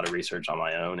did a lot of research on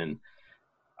my own, and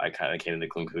I kind of came to the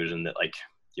conclusion that like,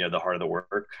 the harder the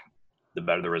work, the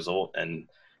better the result. And,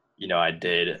 I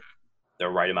did the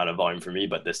right amount of volume for me,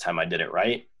 but this time I did it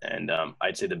right. And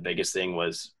I'd say the biggest thing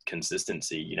was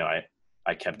consistency.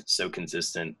 I kept it so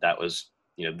consistent. That was,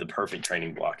 the perfect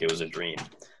training block. It was a dream.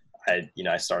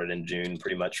 I started in June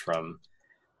pretty much from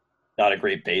not a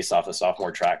great base off the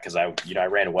sophomore track. Cause I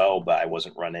ran well, but I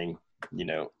wasn't running,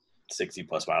 60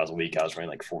 plus miles a week. I was running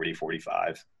like 40,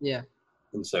 45. Yeah.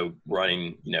 And so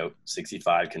running,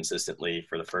 65 consistently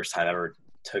for the first time ever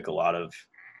took a lot of,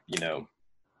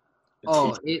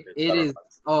 it is.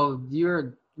 Oh,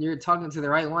 you're talking to the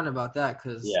right one about that.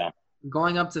 Cause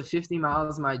going up to 50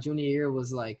 miles my junior year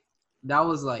was like,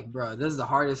 bro, this is the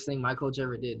hardest thing my coach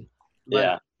ever did.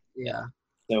 But, yeah.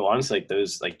 So honestly, like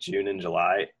those like June and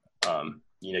July,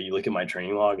 you look at my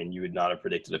training log and you would not have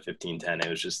predicted a 15:10. It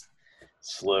was just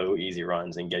slow, easy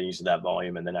runs and getting used to that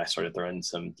volume. And then I started throwing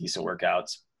some decent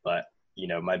workouts. But,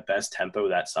 my best tempo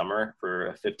that summer for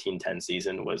a 15:10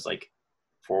 season was like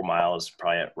 4 miles,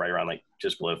 probably right around like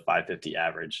just below 550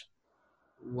 average.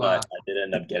 Wow. But I did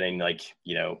end up getting like,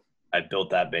 I built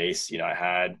that base. I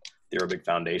had the aerobic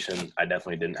foundation. I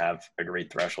definitely didn't have a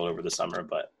great threshold over the summer,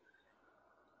 but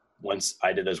once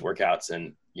I did those workouts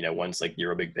and, once like the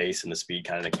aerobic base and the speed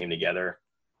kind of came together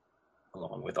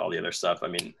along with all the other stuff, I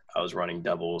mean, I was running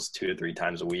doubles 2 to 3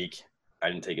 times a week. I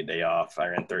didn't take a day off. I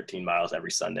ran 13 miles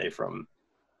every Sunday from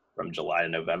July to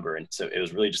November. And so it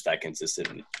was really just that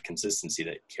consistency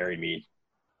that carried me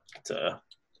to,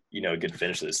 a good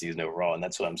finish of the season overall. And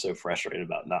that's what I'm so frustrated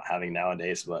about not having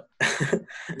nowadays, but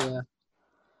yeah.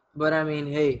 But I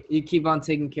mean, hey, you keep on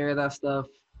taking care of that stuff.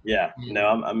 Yeah. No,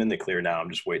 I'm in the clear now. I'm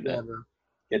just waiting to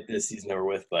get this season over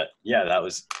with. But yeah,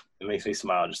 it makes me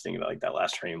smile just thinking about like that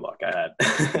last training block I had.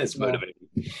 It's motivating.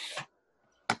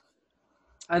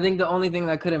 I think the only thing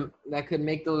that could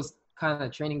make those kind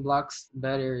of training blocks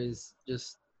better is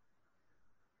just,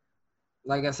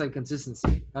 like I said,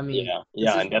 consistency. I mean,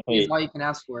 and definitely is all you can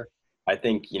ask for. I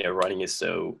think, running is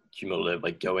so cumulative,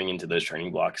 like going into those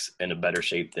training blocks in a better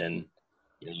shape than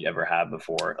you ever have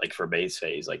before, like for base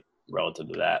phase, like relative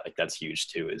to that, like that's huge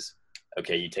too, is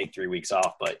okay, you take 3 weeks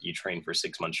off, but you train for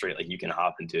 6 months straight. Like you can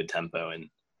hop into a tempo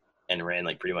and ran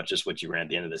like pretty much just what you ran at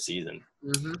the end of the season.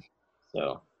 Mm-hmm.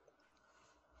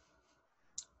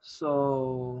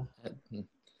 So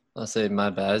I'll say my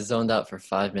bad. I zoned out for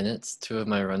 5 minutes. 2 of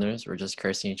my runners were just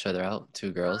cursing each other out,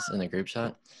 2 girls in a group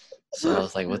shot. So I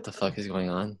was like, what the fuck is going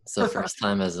on? It's the first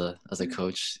time as a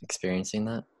coach experiencing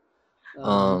that.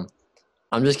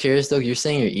 I'm just curious though, you're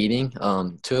saying you're eating.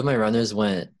 2 of my runners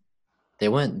went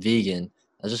vegan.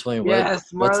 I was just wondering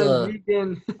what's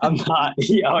vegan. I'm not.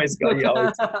 You always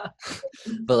go.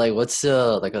 But like, what's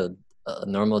like a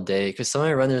normal day? Because some of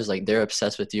my runners, like, they're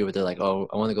obsessed with you, but they're like, oh,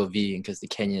 I want to go vegan because the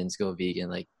Kenyans go vegan.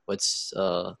 Like, what's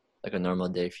like a normal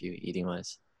day for you eating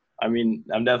wise? I mean,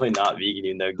 I'm definitely not vegan,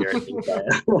 even though Garrett thinks I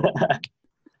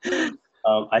am.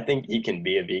 I think you can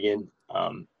be a vegan,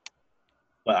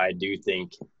 but I do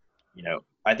think,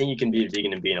 I think you can be a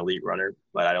vegan and be an elite runner,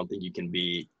 but I don't think you can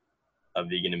be a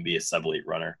vegan and be a sub-elite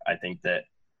runner. I think that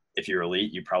if you're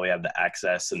elite, you probably have the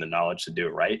access and the knowledge to do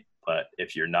it right. But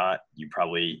if you're not, you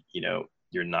probably,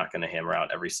 you're not going to hammer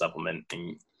out every supplement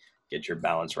and get your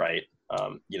balance right.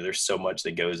 There's so much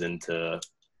that goes into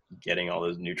getting all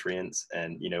those nutrients.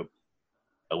 And,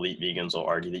 elite vegans will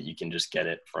argue that you can just get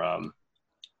it from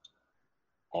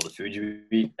all the food you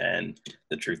eat. And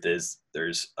the truth is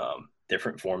there's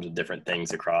different forms of different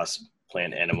things across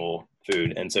plant, animal,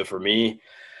 food. And so for me,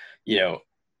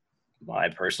 my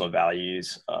personal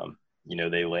values,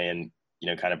 they lay in,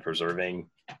 kind of preserving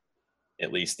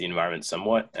at least the environment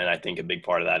somewhat. And I think a big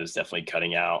part of that is definitely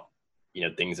cutting out,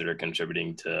 things that are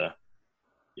contributing to,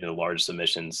 large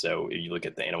emissions. So if you look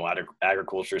at the animal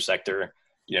agriculture sector,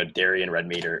 dairy and red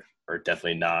meat are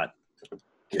definitely not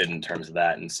good in terms of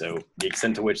that. And so the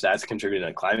extent to which that's contributing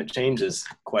to climate change is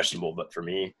questionable, but for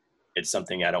me, it's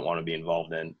something I don't want to be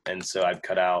involved in. And so I've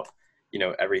cut out,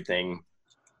 everything,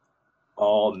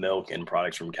 all milk and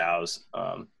products from cows.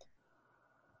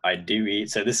 I do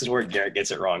eat, so this is where Garrett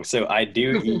gets it wrong. So I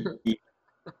do eat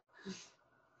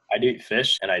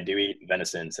fish and I do eat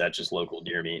venison. So that's just local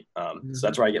deer meat. So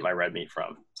that's where I get my red meat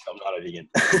from. So I'm not a vegan.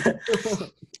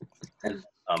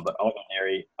 But all the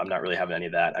dairy, I'm not really having any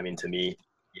of that. I mean, to me,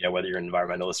 whether you're an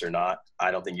environmentalist or not,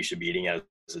 I don't think you should be eating as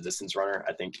a distance runner.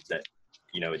 I think that,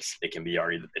 it can be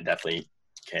already, it definitely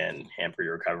can hamper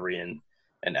your recovery and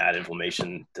add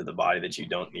inflammation to the body that you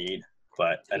don't need.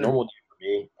 But a normal day for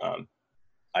me,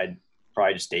 I'd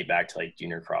probably just date back to like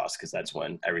junior cross, because that's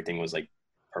when everything was like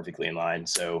perfectly in line.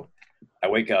 So I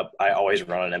wake up, I always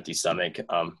run on an empty stomach,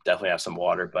 definitely have some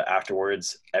water, but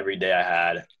afterwards, every day I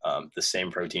had the same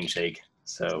protein shake.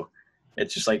 So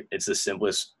it's just like, it's the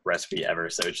simplest recipe ever.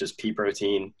 So it's just pea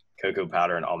protein, cocoa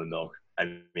powder, and almond milk.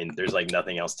 I mean, there's like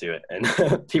nothing else to it. And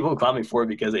people call me for it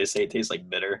because they say it tastes like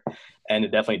bitter, and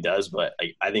it definitely does. But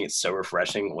I think it's so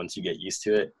refreshing once you get used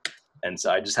to it. And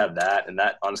so I just have that, and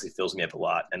that honestly fills me up a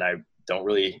lot. And I don't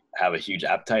really have a huge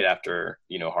appetite after,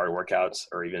 hard workouts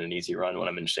or even an easy run when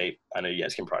I'm in shape. I know you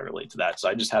guys can probably relate to that. So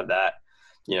I just have that,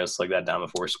 slug that down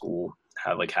before school,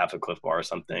 have like half a Cliff Bar or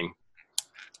something,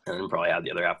 and then probably have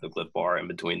the other half of the Cliff Bar in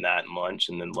between that and lunch.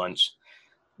 And then lunch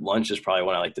is probably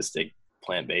when I like to stick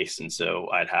plant-based. And so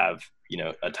I'd have,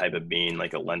 a type of bean,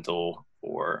 like a lentil,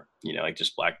 or, like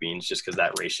just black beans, just because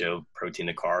that ratio of protein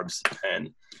to carbs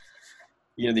and,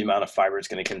 the amount of fiber it's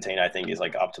going to contain, I think, is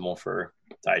like optimal for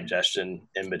digestion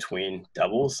in between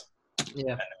doubles.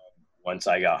 Yeah. And once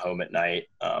I got home at night,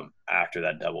 after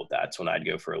that double, that's when I'd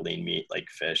go for a lean meat like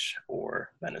fish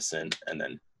or venison, and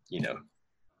then,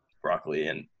 broccoli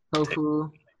and tofu.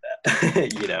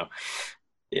 Like that.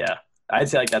 Yeah. I'd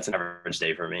say like that's an average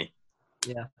day for me.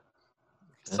 Yeah.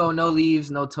 So no leaves,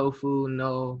 no tofu,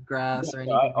 no grass or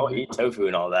anything. I'll eat tofu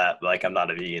and all that, but like I'm not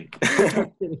a vegan.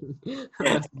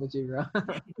 Bro.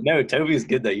 No, tofu is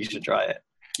good though. You should try it.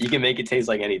 You can make it taste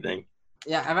like anything.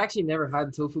 Yeah, I've actually never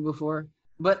had tofu before,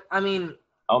 but I mean,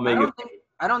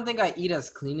 I don't think I eat as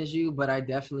clean as you, but I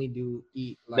definitely do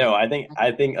eat. Like, no, I think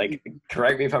like,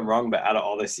 correct me if I'm wrong, but out of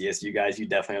all the CSU guys, you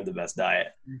definitely have the best diet.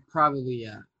 Probably,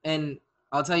 yeah. And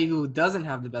I'll tell you who doesn't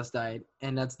have the best diet,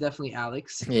 and that's definitely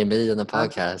Alex. He admitted on the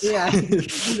podcast. Yeah,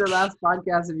 the last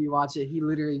podcast, if you watch it, he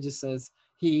literally just says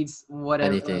he eats whatever.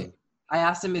 Anything. I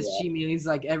asked him his cheat meal. He's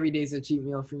like, every day's a cheat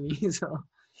meal for me. So.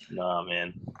 Nah,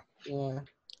 man. Yeah.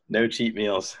 No cheat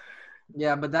meals.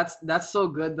 Yeah, but that's so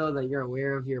good though that you're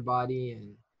aware of your body,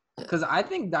 and because I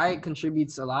think diet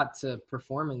contributes a lot to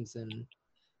performance, and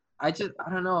I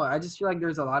don't know. I just feel like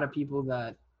there's a lot of people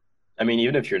that. I mean,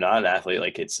 even if you're not an athlete,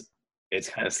 like it's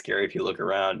kind of scary if you look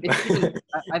around.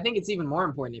 I think it's even more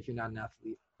important if you're not an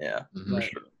athlete. Yeah, but, for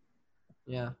sure.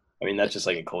 Yeah. I mean, that's just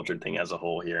like a culture thing as a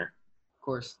whole here. Of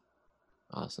course.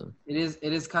 Awesome. It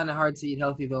is kind of hard to eat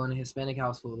healthy though in a Hispanic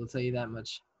household. I'll tell you that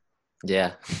much.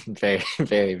 Yeah, very,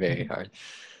 very, very hard. What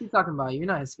are you talking about? You're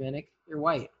not Hispanic. You're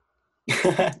white.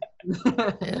 Yeah,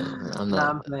 I'm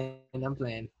not. Nah, I'm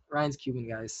playing. Ryan's Cuban,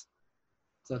 guys.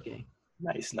 It's okay.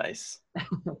 Nice.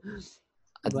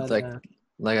 But,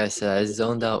 like I said, I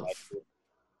zoned out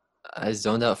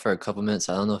for a couple minutes.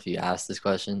 I don't know if you asked this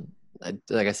question.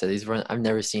 Like I said, I've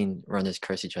never seen runners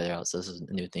curse each other out, so this is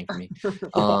a new thing for me.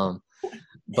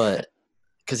 But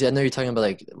because I know you're talking about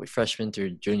like freshman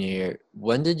through junior year.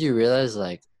 When did you realize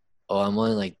like, oh, I'm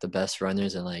one of like the best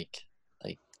runners, and like,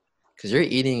 because your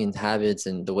eating and habits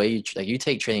and the way you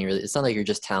take training really, it's not like you're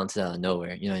just talented out of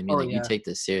nowhere. You know what I mean? Like you take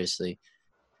this seriously.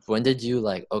 When did you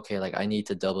like, okay, like I need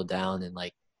to double down and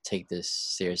like take this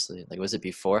seriously? Like, was it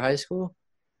before high school?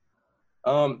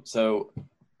 So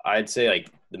I'd say like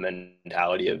the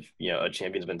mentality of, a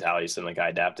champion's mentality. So like I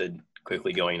adapted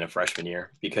quickly going into freshman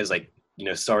year, because like,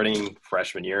 starting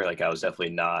freshman year, like I was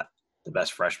definitely not the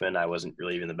best freshman. I wasn't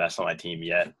really even the best on my team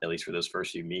yet, at least for those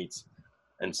first few meets.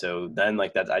 And so then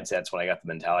like that, I'd say that's when I got the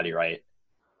mentality right,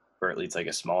 or at least like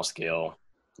a small scale,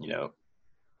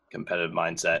 competitive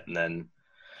mindset. And then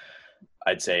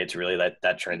I'd say it's really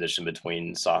that transition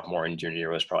between sophomore and junior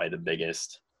year was probably the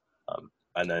biggest.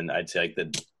 And then I'd say like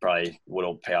probably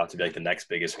what'll pay off to be like the next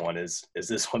biggest one is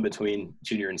this one between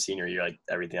junior and senior year. Like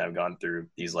everything I've gone through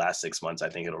these last 6 months, I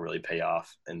think it'll really pay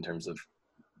off in terms of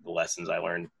the lessons I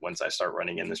learned once I start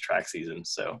running in this track season.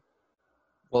 So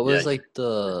what was like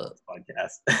the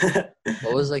podcast?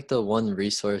 What was like the one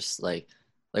resource like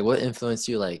what influenced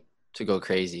you like to go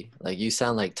crazy? Like you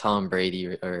sound like Tom Brady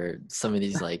or some of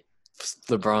these like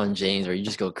LeBron James, where you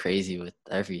just go crazy with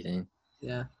everything.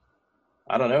 Yeah.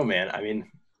 I don't know, man. I mean,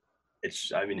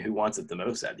 who wants it the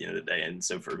most at the end of the day? And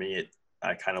so for me,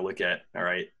 I kind of look at, all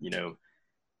right,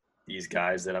 these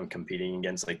guys that I'm competing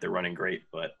against, like they're running great,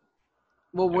 but.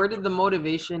 Well, where did the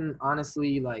motivation,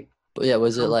 honestly, like? But yeah,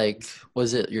 was it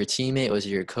your teammate? Was it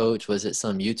your coach? Was it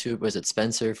some YouTube? Was it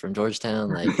Spencer from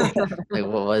Georgetown? Like, like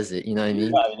what was it? You know what I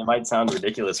mean? Yeah, I mean, it might sound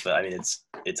ridiculous, but I mean,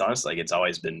 it's honestly, like, it's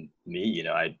always been me.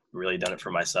 I really done it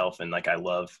for myself, and like I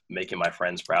love making my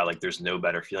friends proud. Like, there's no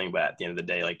better feeling, but at the end of the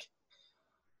day, like,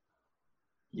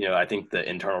 I think the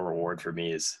internal reward for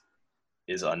me is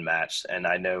unmatched. And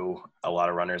I know a lot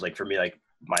of runners, like for me, like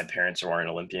my parents weren't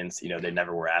Olympians. They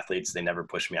never were athletes. They never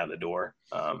pushed me out the door.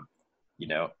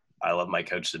 I love my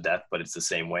coach to death, but it's the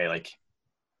same way. Like,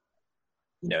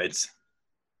 at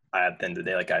the end of the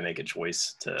day, like I make a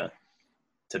choice to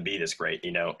be this great.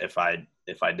 If I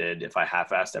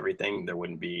half-assed everything, there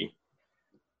wouldn't be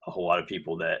a whole lot of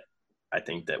people that I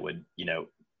think that would,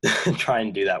 try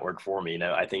and do that work for me.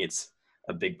 I think it's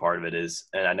a big part of it is,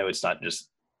 and I know it's not just,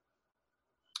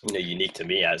 unique to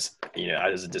me as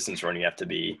a distance runner, you have to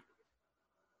be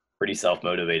pretty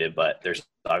self-motivated, but there's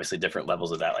obviously different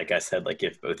levels of that. Like I said, like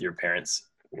if both your parents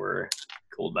were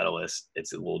gold medalists,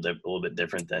 it's a little bit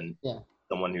different than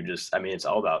someone who just, it's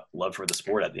all about love for the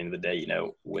sport at the end of the day,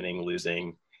 winning,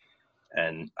 losing.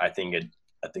 And I think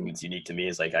it's unique to me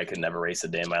is like, I could never race a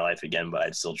day in my life again, but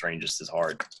I'd still train just as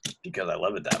hard because I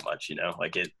love it that much,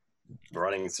 like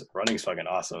running's fucking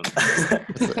awesome.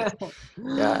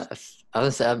 Yeah.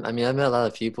 Honestly, I met a lot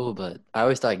of people, but I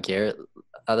always thought Garrett,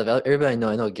 out of everybody I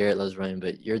know Garrett loves running,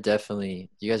 but you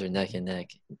guys are neck and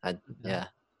neck.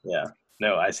 Yeah.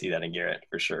 No, I see that in Garrett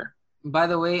for sure. By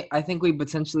the way, I think we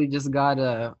potentially just got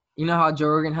how Joe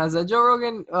Rogan has a Joe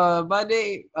Rogan by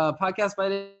day, podcast by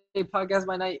day, podcast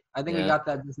by night. I think we got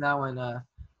that just now when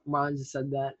Ron just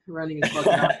said that. Running is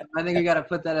fucking awesome. I think we got to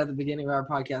put that at the beginning of our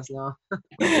podcast now.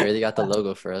 They already got the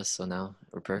logo for us, so now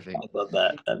we're perfect. I love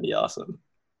that. That'd be awesome.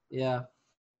 Yeah.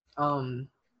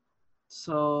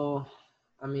 So,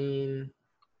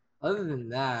 other than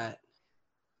that,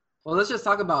 well, let's just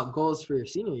talk about goals for your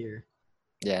senior year.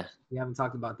 Yeah. We haven't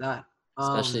talked about that.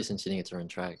 Especially since you didn't get to run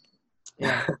track.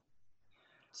 Yeah.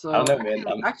 So, I don't know,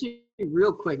 man. Actually,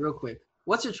 real quick.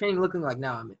 What's your training looking like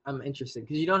now? I'm interested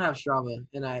because you don't have Strava,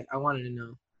 and I wanted to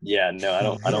know. Yeah, no, I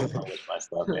don't publish my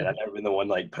stuff, man. I've never been the one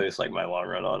to like post like my long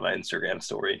run on my Instagram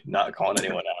story. Not calling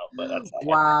anyone out, but that's not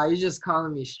wow, you're just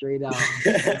calling me straight out.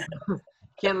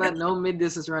 Can't let no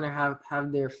mid-distance runner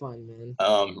have their fun,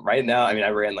 man. Right now, I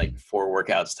ran like 4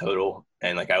 workouts total,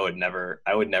 and like I would never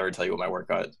tell you what my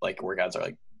workouts are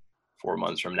like 4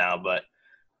 months from now, but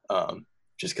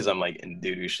just because I'm like in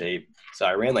doo-doo shape. So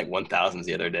I ran like 1,000s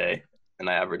the other day, and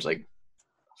I averaged like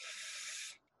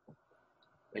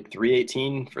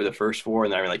 318 for the first 4,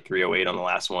 and then I ran like 308 on the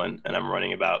last one, and I'm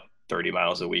running about 30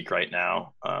 miles a week right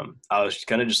now. I was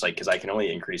kind of just like, because I can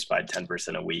only increase by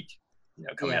 10% a week,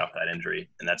 coming off that injury,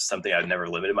 and that's something I've never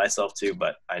limited myself to,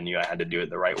 but I knew I had to do it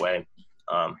the right way.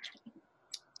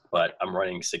 But I'm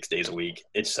running 6 days a week.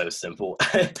 It's so simple.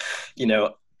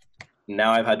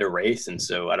 Now I've had to race, and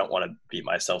so I don't want to beat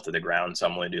myself to the ground, so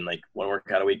I'm only doing like 1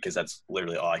 workout a week because that's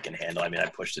literally all I can handle. I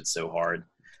pushed it so hard.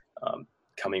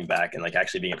 Coming back and like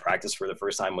actually being in practice for the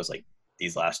first time was like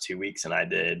these last 2 weeks, and I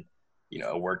did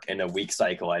a work in a week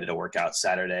cycle. I did a workout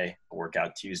Saturday, a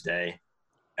workout Tuesday,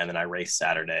 and then I raced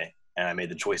Saturday, and I made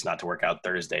the choice not to work out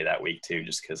Thursday that week too,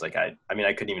 just because like I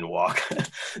couldn't even walk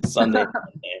Sunday.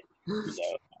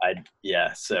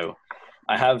 So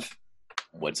I have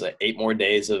 8 more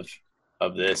days of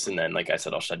this, and then like I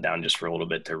said, I'll shut down just for a little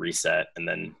bit to reset, and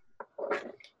then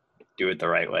do it the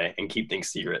right way and keep things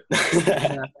secret.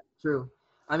 Yeah, true.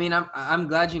 I'm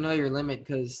glad you know your limit,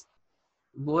 because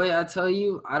boy, I tell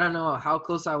you, I don't know how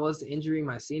close I was to injuring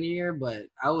my senior year, but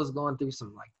I was going through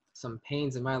some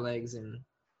pains in my legs, and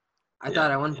I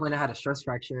thought at one point I had a stress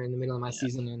fracture in the middle of my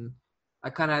season, and I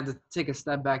kind of had to take a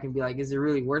step back and be like, is it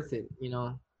really worth it?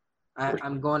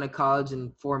 I'm going to college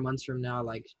in 4 months from now.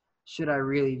 Like, should I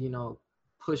really,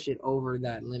 push it over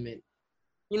that limit?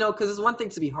 Because it's one thing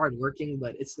to be hardworking,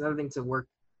 but it's another thing to work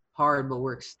hard but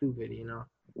work stupid,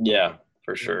 Yeah,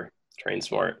 for sure. Train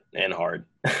smart and hard.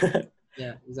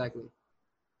 Yeah, exactly.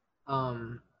 But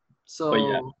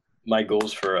yeah, So my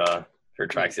goals for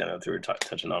track season, that we were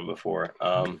touching on before.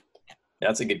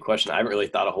 That's a good question. I haven't really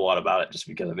thought a whole lot about it just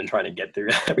because I've been trying to get through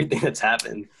everything that's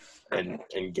happened and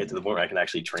get to the point where I can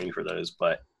actually train for those.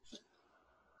 But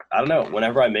I don't know.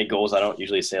 Whenever I make goals, I don't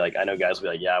usually say like, I know guys will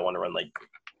be like, yeah, I want to run like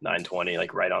 9:20,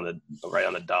 like right on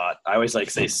the dot. I always like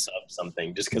say sub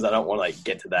something just because I don't want to like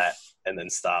get to that and then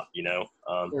stop, you know?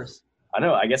 of course. I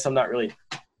know. I guess I'm not really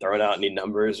throwing out any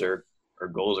numbers or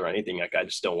goals or anything. Like I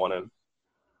just don't want to.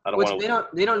 I don't want to.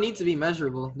 They don't need to be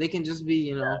measurable. They can just be,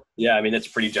 you know. Yeah, I mean it's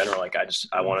pretty general. Like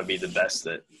I want to be the best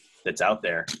that's out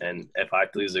there, and if I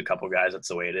have to lose a couple guys, that's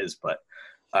the way it is. But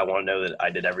I want to know that I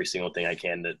did every single thing I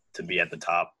can to be at the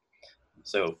top.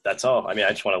 So that's all. I mean,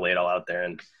 I just want to lay it all out there,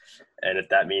 and if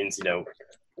that means, you know,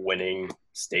 winning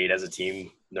state as a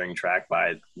team during track by,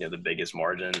 you know, the biggest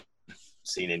margin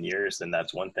seen in years, then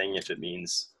that's one thing. If it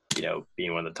means, you know,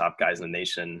 being one of the top guys in the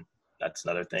nation, that's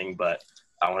another thing. But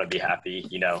I want to be happy,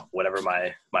 you know, whatever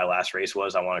my last race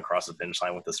was, I want to cross the finish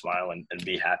line with a smile and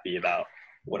be happy about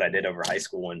what I did over high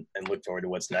school and look forward to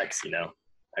what's next, you know.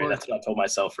 I mean, that's what I told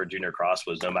myself for junior cross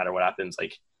was no matter what happens,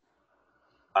 like,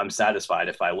 I'm satisfied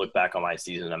if I look back on my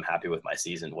season and I'm happy with my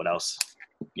season. What else,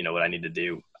 you know, what I need to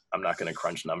do? I'm not going to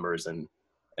crunch numbers and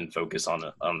focus on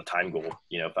the time goal.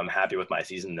 You know, if I'm happy with my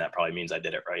season, that probably means I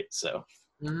did it right. So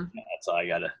that's all I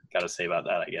gotta say about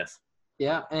that, I guess.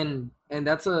 Yeah, and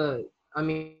that's I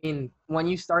mean, when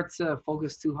you start to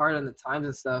focus too hard on the times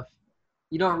and stuff,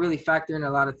 you don't really factor in a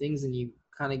lot of things, and you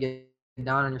kind of get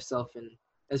down on yourself, and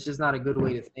it's just not a good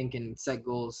way to think and set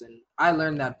goals. And I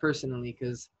learned that personally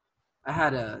because I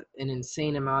had an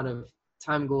insane amount of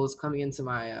time goals coming into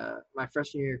my my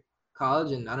freshman year of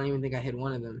college, and I don't even think I hit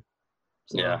one of them.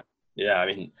 So, yeah. I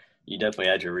mean, you definitely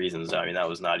had your reasons. I mean, that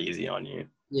was not easy on you.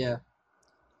 Yeah.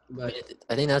 But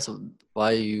I think that's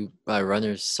why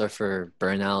runners suffer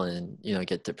burnout and, you know,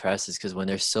 get depressed, is because when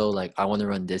they're so like, I want to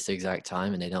run this exact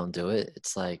time and they don't do it,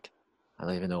 it's like, I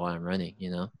don't even know why I'm running, you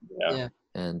know? Yeah.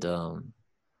 And I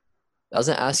was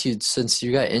gonna ask you, since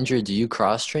you got injured, do you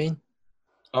cross train?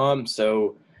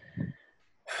 So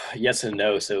yes and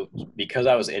no. So because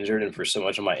I was injured and for so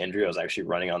much of my injury, I was actually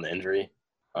running on the injury.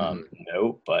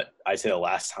 No, but I'd say the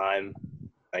last time,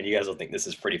 and you guys will think this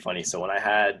is pretty funny. So when I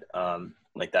had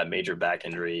like that major back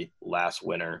injury last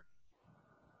winter,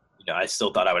 you know, I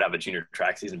still thought I would have a junior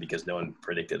track season because no one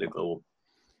predicted a global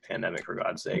pandemic, for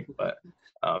God's sake. But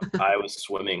I was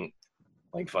swimming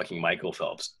like fucking Michael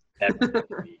Phelps every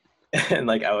week. And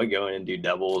like I would go in and do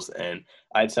doubles, and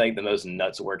I'd say like the most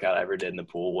nuts workout I ever did in the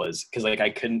pool was because like I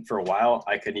couldn't for a while,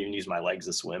 I couldn't even use my legs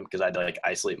to swim because I had to like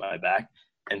isolate my back.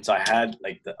 And so I had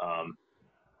like the what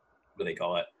do they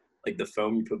call it? Like the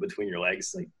foam you put between your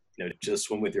legs, like, you know, just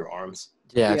swim with your arms.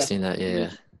 Yeah, I've seen that.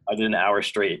 Yeah. I did an hour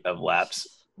straight of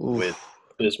laps with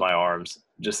just my arms,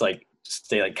 just like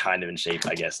stay like kind of in shape,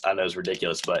 I guess. I know it's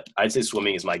ridiculous, but I'd say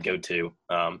swimming is my go-to.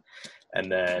 And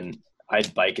then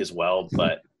I'd bike as well,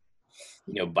 but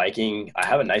you know, biking, I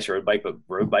have a nice road bike, but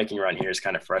road biking around here is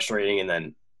kind of frustrating. And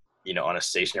then, you know, on a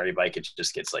stationary bike, it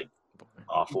just gets like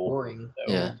awful. Boring.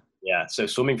 So, yeah. So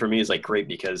swimming for me is like great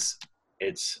because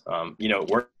it's, you know, it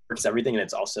works everything. And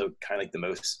it's also kind of like the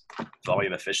most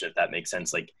volume efficient, if that makes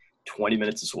sense. Like 20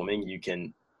 minutes of swimming, you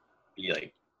can be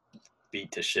like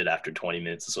beat to shit after 20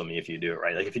 minutes of swimming if you do it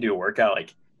right. Like if you do a workout,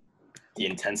 like the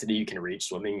intensity you can reach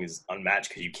swimming is unmatched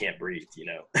because you can't breathe, you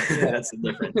know. That's the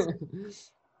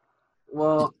difference.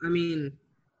 Well, I mean,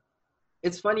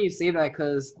 it's funny you say that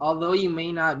because although you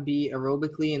may not be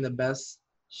aerobically in the best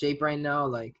shape right now,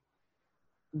 like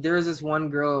there's this one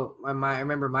girl, I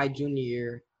remember my junior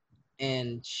year,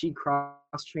 and she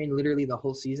cross-trained literally the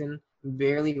whole season,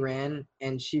 barely ran,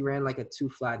 and she ran like a 2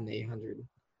 flat in the 800.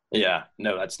 Yeah,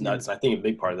 no, that's nuts. I think a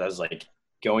big part of that is like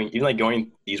going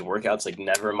these workouts, like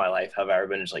never in my life have I ever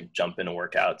been just like jump into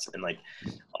workouts. And like,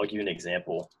 I'll give you an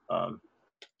example.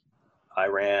 I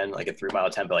ran like a 3-mile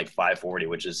tempo, like 5:40,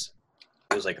 which it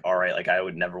was like, all right, like I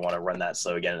would never want to run that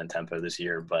slow again in a tempo this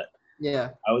year, but yeah,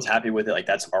 I was happy with it. Like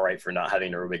that's all right for not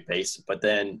having an aerobic pace. But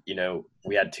then, you know,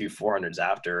 we had 2 400s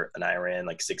after, and I ran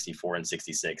like 64 and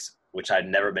 66, which I'd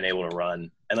never been able to run.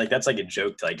 And like, that's like a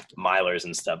joke to like milers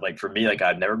and stuff. Like for me, like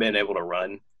I've never been able to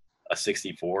run a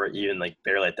 64, even like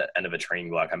barely at the end of a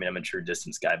training block. I mean, I'm a true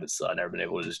distance guy, but still I've never been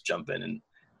able to just jump in and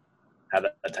have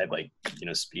that type like, you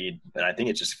know, speed. And I think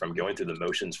it's just from going through the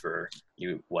motions for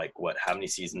you, like how many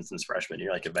seasons since freshman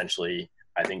year, like eventually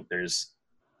I think there's,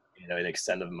 you know, an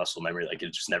extent of muscle memory, like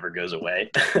it just never goes away.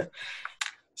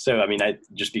 So, I mean,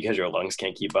 just because your lungs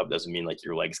can't keep up doesn't mean like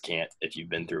your legs can't if you've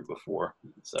been through it before.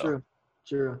 So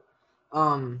true.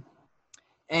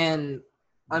 And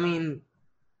I mean,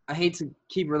 I hate to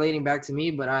keep relating back to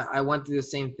me, but I went through the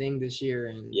same thing this year,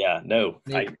 and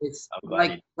it's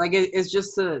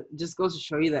just goes to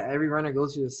show you that every runner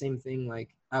goes through the same thing. Like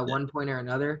at one point or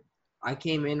another, I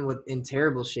came in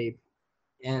terrible shape,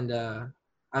 and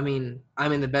I mean,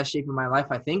 I'm in the best shape of my life,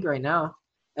 I think, right now.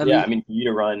 I mean, for you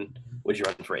to run, what'd you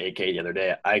run for 8K the other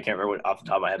day? I can't remember what off the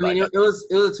top of my head. I mean, it was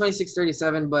a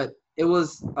 26:37, but it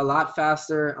was a lot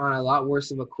faster on a lot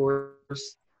worse of a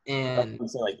course. And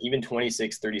so like even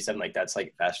 26:37, like that's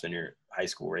like faster than your high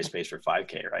school race pace for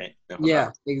 5K, right? Yeah,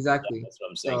 exactly. Yeah, that's what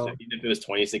I'm saying. So even if it was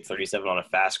 26:37 on a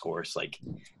fast course, like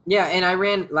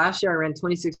and last year I ran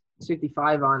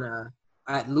 26:55 on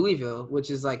at Louisville,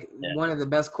 which is like one of the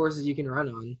best courses you can run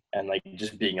on. And like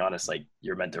just being honest, like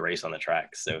you're meant to race on the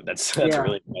track, so that's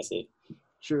really impressive.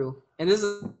 True, and this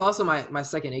is also my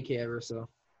second 8K ever, so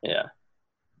yeah.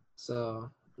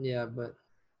 So yeah, but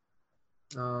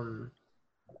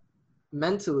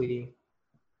mentally,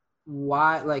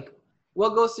 why, like, what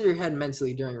goes through your head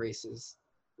mentally during races?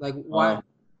 Like, why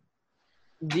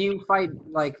do you fight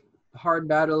like hard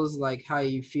battles like how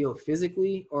you feel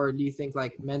physically, or do you think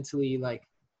like mentally, like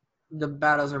the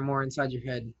battles are more inside your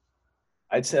head?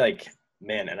 I'd say like,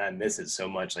 man, and I miss it so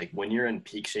much. Like when you're in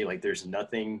peak shape, like there's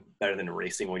nothing better than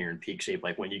racing when you're in peak shape.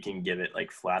 Like when you can give it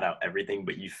like flat out everything,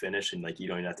 but you finish and like you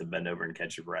don't even have to bend over and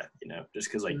catch your breath, you know, just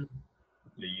because like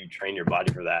you train your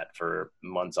body for that for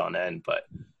months on end. But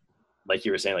like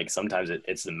you were saying, like sometimes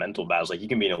it's the mental battles. Like you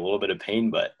can be in a little bit of pain,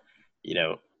 but you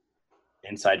know,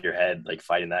 inside your head, like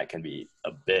fighting that can be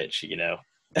a bitch, you know.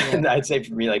 And I'd say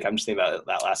for me, like I'm just thinking about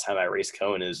that last time I raced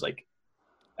Cone is like,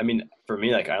 I mean, for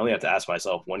me, like I only have to ask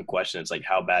myself one question. It's like,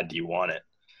 how bad do you want it?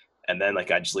 And then like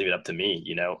I just leave it up to me,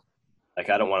 you know. Like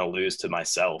I don't want to lose to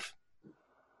myself.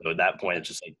 So at that point, it's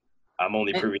just like I'm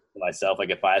only proving to myself. Like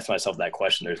if I ask myself that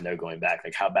question, there's no going back.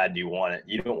 Like how bad do you want it?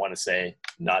 You don't want to say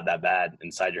not that bad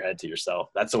inside your head to yourself.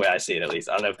 That's the way I see it, at least.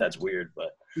 I don't know if that's weird,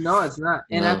 but no, it's not.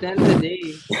 And at the end of the day,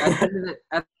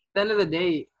 at the end of the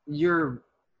day, you're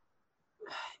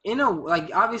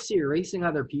like obviously you're racing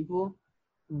other people,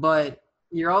 but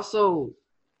you're also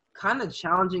kind of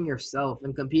challenging yourself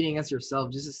and competing against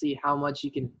yourself just to see how much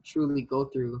you can truly go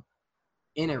through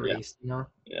in a race, you know?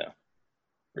 Yeah,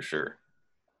 for sure.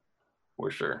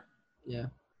 For sure. Yeah.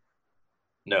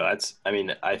 No, I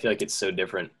mean, I feel like it's so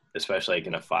different, especially like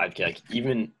in a 5K. Like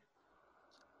even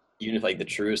if like the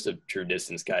truest of true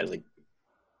distance guys, like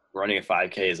running a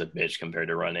 5K is a bitch compared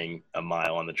to running a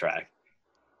mile on the track.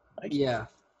 Like, yeah,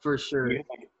 for sure.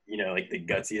 You know, like the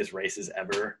gutsiest races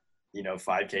ever, you know,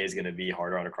 5K is going to be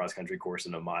harder on a cross country course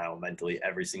than a mile mentally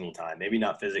every single time. Maybe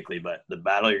not physically, but the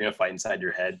battle you're going to fight inside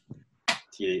your head,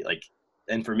 like,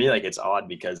 and for me, like it's odd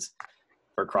because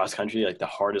for cross country, like the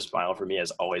hardest mile for me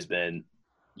has always been,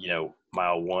 you know,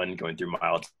 mile 1 going through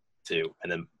mile 2.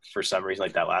 And then for some reason,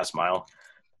 like that last mile,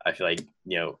 I feel like,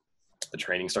 you know, the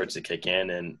training starts to kick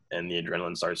in and the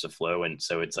adrenaline starts to flow. And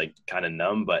so it's like kind of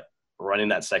numb, but running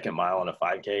that second mile on a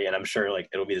 5K, and I'm sure like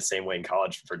it'll be the same way in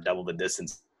college for double the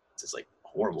distance. It's like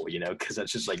horrible, you know, because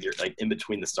that's just like you're like in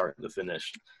between the start and the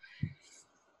finish.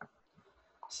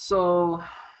 So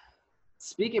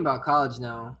speaking about college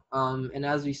now, and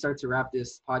as we start to wrap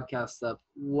this podcast up,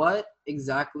 what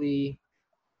exactly,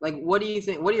 like, what do you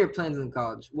think, what are your plans in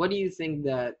college? Where do you think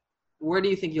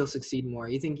you'll succeed more?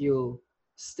 You think you'll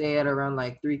stay at around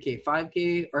like 3K,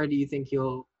 5K, or do you think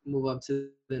you'll move up to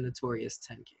the notorious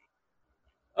 10K?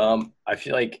 I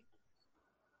feel like,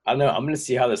 I don't know, I'm going to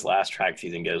see how this last track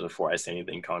season goes before I say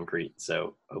anything concrete.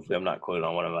 So hopefully I'm not quoted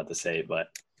on what I'm about to say, but,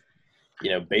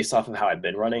 you know, based off of how I've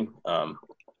been running,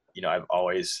 you know, I've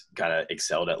always kind of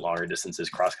excelled at longer distances.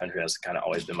 Cross country has kind of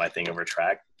always been my thing over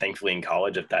track. Thankfully in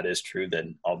college, if that is true,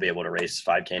 then I'll be able to race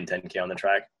 5K and 10K on the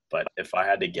track. But if I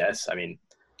had to guess, I mean,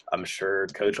 I'm sure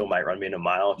Coach might run me in a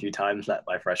mile a few times that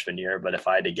my freshman year. But if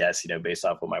I had to guess, you know, based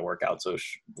off what my workouts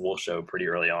will show pretty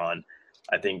early on,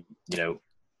 I think, you know,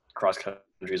 cross country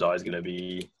is always going to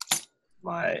be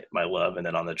my love. And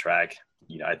then on the track,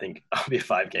 you know, I think I'll be a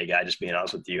 5K guy, just being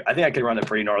honest with you. I think I could run a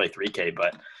pretty gnarly 3K,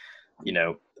 but, you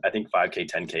know, I think 5K,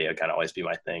 10K will kind of always be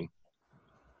my thing.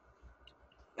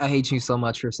 I hate you so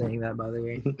much for saying that, by the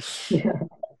way.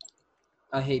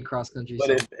 I hate cross country.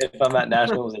 But if I'm at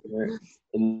nationals and you're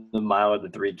in the mile or the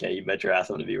 3K, you bet your ass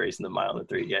I'm going to be racing the mile and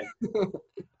the 3K.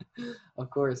 Of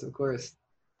course.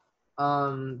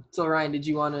 So Ryan,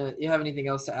 you have anything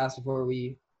else to ask before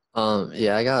we?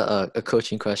 Yeah, I got a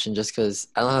coaching question just because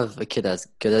I don't have a kid as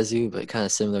good as you, but kind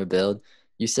of similar build.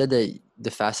 You said that the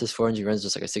fastest 400 runs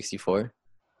was like a 64.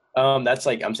 That's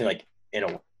like, I'm saying like in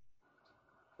a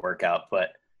workout, but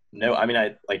no, I mean,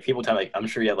 I like people tell me, like, I'm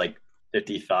sure you have like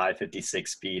 55,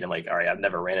 56 speed. I'm like, all right, I've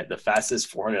never ran it. The fastest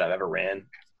 400 I've ever ran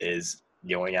is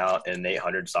going out in an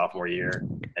 800 sophomore year,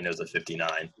 and it was a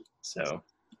 59. So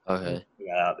Okay. I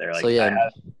got out there. Like, so yeah,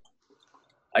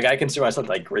 I consider myself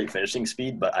like great finishing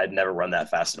speed, but I'd never run that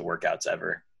fast in workouts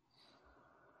ever.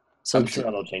 So I'm sure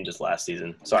that'll change this last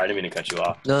season. Sorry, I didn't mean to cut you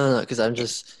off. No, because I'm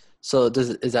just. So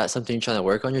is that something you're trying to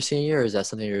work on your senior year, or is that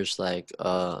something you're just like,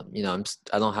 you know,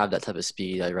 I don't have that type of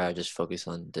speed. I'd rather just focus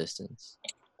on distance.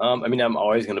 I mean, I'm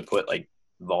always going to put like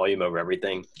volume over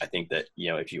everything. I think that,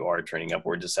 you know, if you are training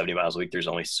upwards of 70 miles a week, there's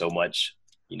only so much,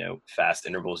 you know, fast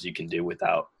intervals you can do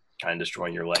without kind of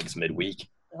destroying your legs midweek.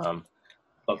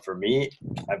 But for me,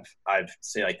 I've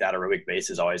say like that aerobic base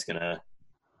is always going to,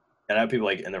 and I have people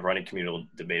like in the running community will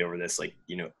debate over this, like,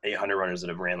 you know, 800 runners that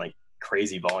have ran like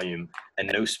crazy volume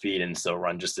and no speed and still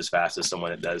run just as fast as someone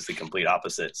that does the complete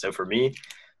opposite. So for me,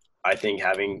 I think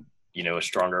having, you know, a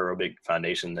stronger aerobic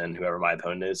foundation than whoever my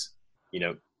opponent is, you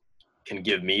know, can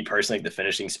give me personally like the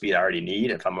finishing speed I already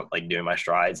need if I'm like doing my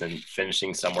strides and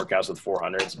finishing some workouts with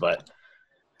 400s. But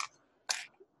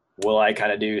will I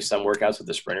kind of do some workouts with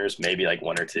the sprinters? Maybe like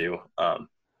one or two.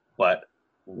 But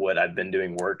what I've been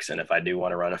doing works. And if I do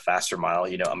want to run a faster mile,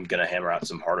 you know, I'm going to hammer out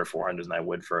some harder 400s than I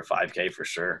would for a 5K for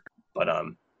sure. But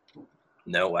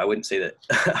no, I wouldn't say that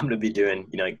I'm going to be doing,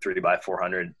 you know, like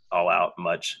 3x400 all out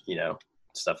much, you know,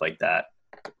 stuff like that.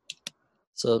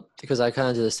 So because I kind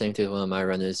of do the same thing with one of my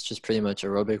runners, just pretty much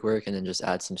aerobic work and then just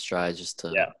add some strides just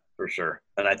to. Yeah, for sure.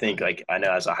 And I think like, I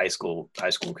know as a high school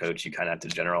coach, you kind of have to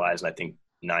generalize. And I think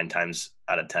 9 runners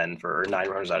out of 10,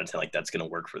 like that's going to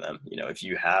work for them. You know, if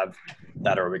you have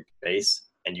that aerobic base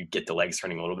and you get the legs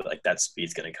turning a little bit, like that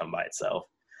speed's going to come by itself.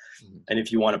 Mm-hmm. And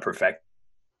if you want to perfect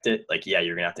it, like, yeah,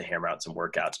 you're going to have to hammer out some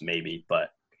workouts maybe,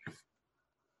 but.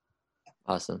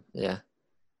 Awesome. Yeah.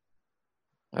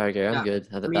 All right, Gary, I'm good.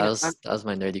 That was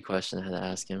my nerdy question I had to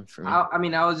ask him for me.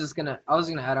 I was gonna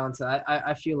add on to that.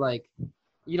 I feel like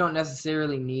you don't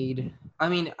necessarily need. I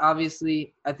mean,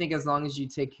 obviously, I think as long as you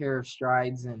take care of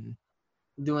strides and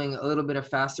doing a little bit of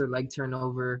faster leg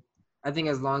turnover, I think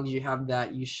as long as you have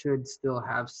that, you should still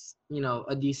have, you know,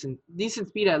 a decent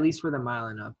speed at least for the mile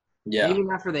and up. Yeah. Maybe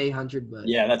not for the 800, but.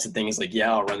 Yeah, that's the thing is like,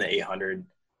 yeah, I'll run the 800.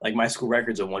 Like my school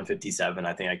record's a 157.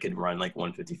 I think I could run like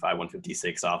 155,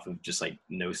 156 off of just like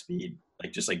no speed,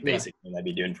 like just like basic thing I'd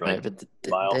be doing for like a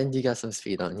while. Then you got some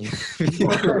speed on you. I'm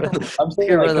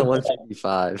saying like a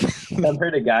 155. I've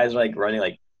heard of guys like running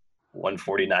like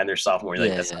 149 their sophomore. Like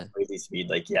that's not crazy speed.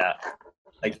 Like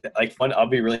like fun. I'll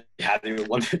be really happy with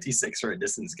 156 for a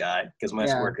distance guy because my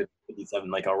school record is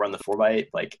 57. Like I'll run the 4x8.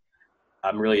 Like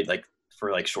I'm really like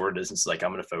for like shorter distances. Like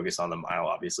I'm gonna focus on the mile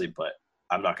obviously, but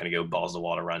I'm not going to go balls to the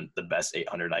wall to run the best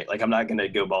 800. Like, I'm not going to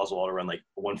go balls to the wall to run like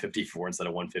 154 instead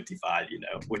of 155, you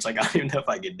know, which like I don't even know if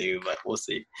I could do, but we'll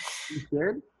see. You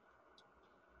scared?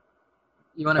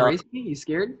 You want to race me? You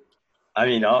scared? I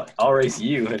mean, I'll race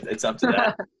you. It's up to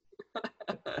that.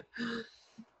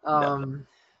 I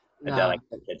doubt I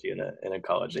can catch you in a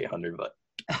college 800, but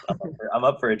I'm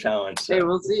up for a challenge. So. Hey,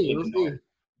 we'll see.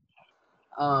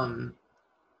 But all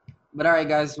right,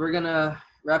 guys, we're going to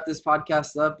wrap this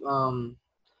podcast up.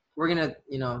 We're gonna,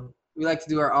 you know, we like to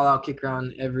do our all-out kick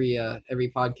round every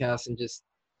podcast and just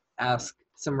ask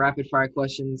some rapid-fire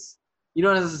questions. You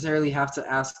don't necessarily have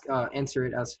to answer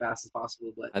it as fast as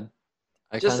possible, but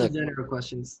I just some general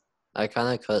questions. I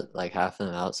kind of cut like half of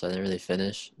them out, so I didn't really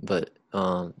finish. But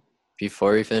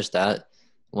before we finish that,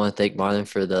 I want to thank Marlon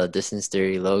for the Distance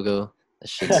Theory logo. That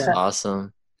shit's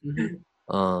awesome.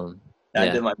 Mm-hmm. I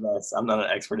did my best. I'm not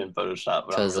an expert in Photoshop,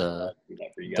 but because the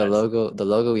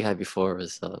logo we had before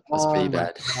was pretty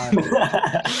bad.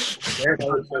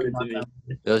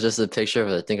 It was just a picture of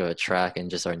a track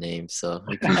and just our names, so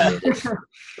we appreciate it.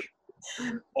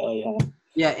 Oh yeah.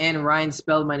 Yeah, and Ryan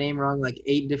spelled my name wrong like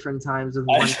 8 different times.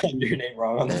 I spelled your name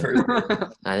wrong on the first.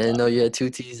 I didn't know you had 2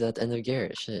 T's at the end of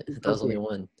Garrett. Shit, that was only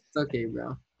 1. It's okay,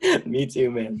 bro. Me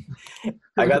too, man.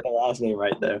 I got the last name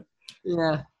right though.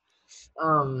 Yeah.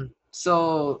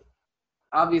 So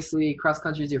obviously cross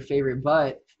country is your favorite,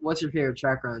 but what's your favorite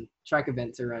track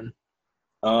event to run?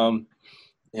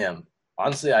 Yeah,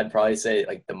 honestly, I'd probably say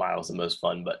like the mile's the most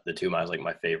fun, but the 2 miles like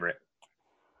my favorite.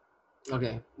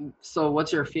 Okay. So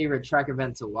what's your favorite track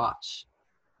event to watch?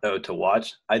 Oh, to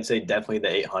watch? I'd say definitely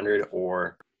the 800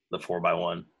 or the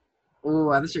 4x1.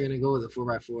 Oh, I thought you were going to go with the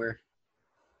 4x4.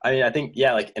 I mean, I think,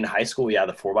 yeah, like in high school, yeah,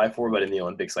 the 4x4, but in the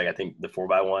Olympics, like I think the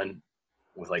 4x1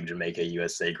 with like Jamaica,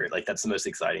 USA, great. Like that's the most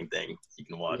exciting thing you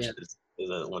can watch is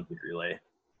an Olympic relay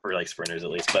for like sprinters at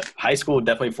least. But high school,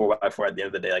 definitely 4x4 at the end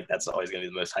of the day. Like that's always going to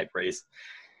be the most hype race.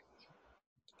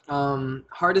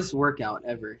 Hardest workout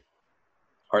ever.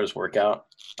 Hardest workout.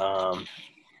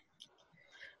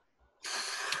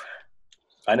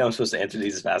 I know I'm supposed to answer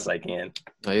these as fast as I can.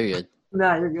 Oh, you're good.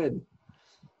 Nah, you're good.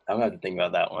 I'm gonna have to think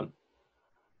about that one.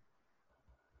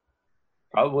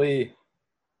 Probably,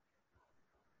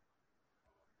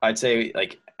 I'd say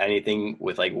like anything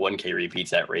with like 1K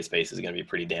repeats at race pace is gonna be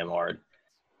pretty damn hard.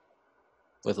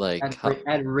 With like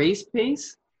at race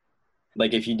pace?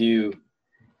 Like if you do,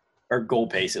 or goal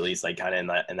pace at least, like kind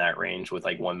of in that range with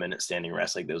like 1 minute standing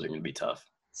rest, like those are gonna be tough.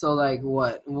 So like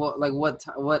what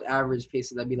average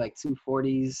pace would that be? Like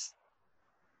 240s?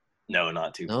 No,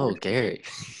 not 240. No, Gary.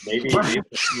 Maybe. I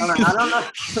don't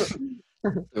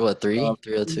know. What,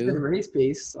 302? Race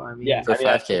pace. So I mean, yeah, for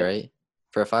 5K, right?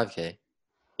 For a 5K.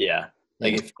 Yeah.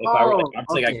 Like if I were, like, I'm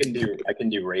saying I can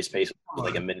do race pace with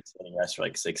like a minute standing rest for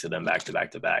like 6 of them back to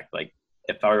back to back. Like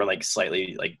if I were like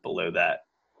slightly like below that,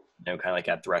 kind of like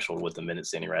at threshold with the minute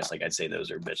standing rest, like I'd say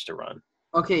those are bitch to run.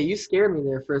 Okay, you scared me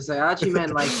there for a second. I actually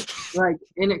meant like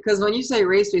in it, because when you say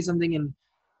race pace, I'm thinking,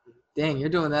 dang, you're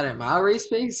doing that at mile race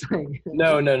pace?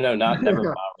 No, not never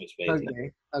mile race pace. Okay, no.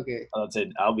 Okay. I'd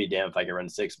say I'll be damned if I can run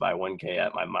 6 by 1K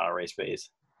at my mile race pace.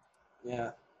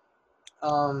 Yeah.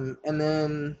 And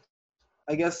then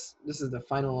I guess this is the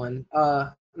final one.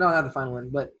 No, not the final one,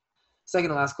 but second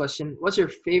to last question. What's your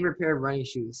favorite pair of running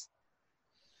shoes?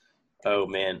 Oh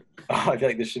man, I feel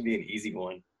like this should be an easy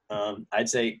one. I'd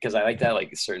say because I like that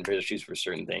like certain pairs of shoes for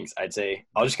certain things. I'd say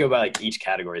I'll just go by like each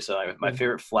category. So my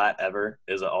favorite flat ever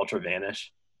is an Ultra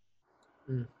Vanish,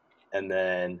 and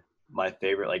then my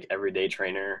favorite like everyday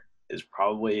trainer is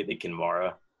probably the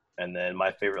Kinvara, and then my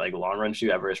favorite like long run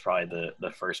shoe ever is probably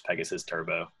the first Pegasus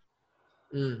Turbo.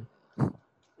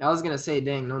 I was gonna say,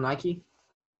 dang, no Nike.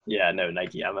 Yeah, no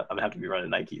Nike. I'm gonna have to be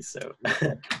running Nikes. So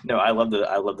no, I love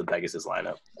the Pegasus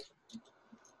lineup.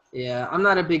 Yeah, I'm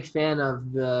not a big fan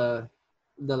of the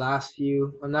last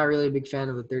few. I'm not really a big fan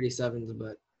of the 37s,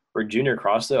 but for junior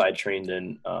cross though, I trained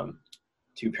in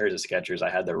 2 pairs of Skechers. I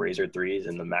had the Razor 3s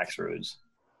and the Max Roads,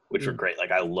 which were great.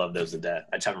 Like I love those to death.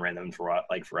 I just haven't ran them for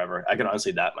like forever. I can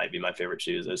honestly, that might be my favorite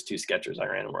shoes. Those 2 Skechers I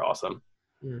ran were awesome.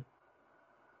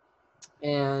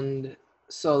 And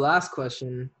so last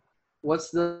question,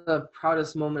 what's the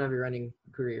proudest moment of your running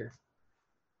career?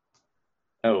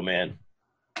 Oh man.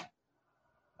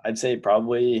 I'd say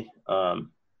probably I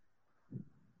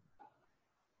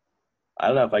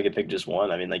don't know if I could pick just one.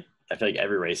 I mean, like I feel like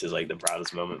every race is like the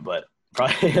proudest moment, but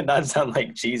probably not sound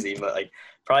like cheesy, but like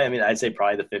probably, I mean, I'd say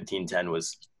probably the 15:10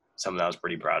 was something I was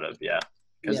pretty proud of. Yeah.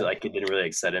 Because like it didn't really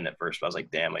like set in at first, but I was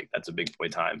like, damn, like that's a big boy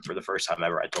time. For the first time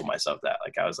ever, I told myself that.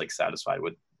 Like I was like satisfied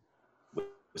with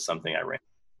something I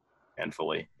ran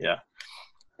fully. Yeah.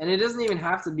 And it doesn't even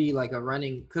have to be like a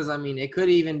running, because I mean, it could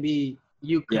even be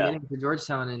you committing to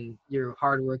Georgetown and your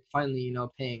hard work finally,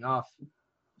 paying off.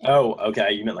 Oh,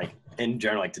 okay. You meant like in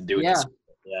general, like to do it. Yeah.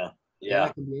 Yeah.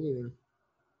 That could be anything.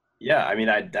 Yeah. I mean,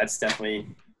 that's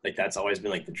definitely like, that's always been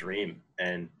like the dream.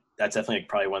 And that's definitely like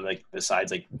probably one, like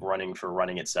besides like running for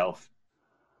running itself,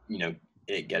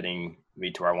 it getting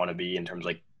me to where I want to be in terms of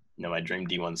like, my dream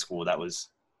D1 school, that was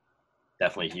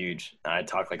definitely huge. And I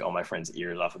talked like all my friends'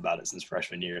 ears off about it since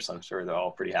freshman year. So I'm sure they're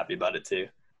all pretty happy about it too.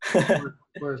 Of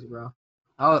course, bro.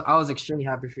 I was extremely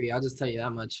happy for you. I'll just tell you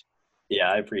that much.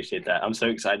 Yeah, I appreciate that. I'm so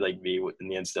excited to like be in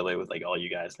the NCAA with like all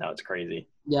you guys now. It's crazy.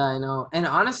 Yeah, I know. And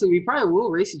honestly, we probably will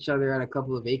race each other at a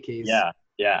couple of AKs. Yeah.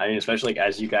 I mean, especially like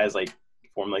as you guys like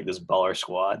form like this baller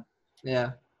squad.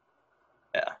 Yeah.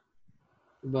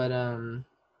 But all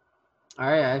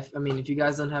right. I mean, if you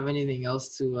guys don't have anything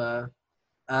else to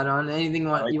add on, anything you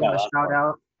want to shout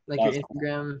out, like your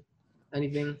Instagram,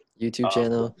 anything? YouTube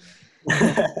channel.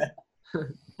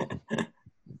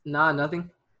 Nah, nothing.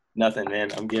 Nothing,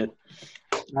 man. I'm good.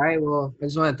 All right. Well, I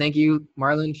just want to thank you,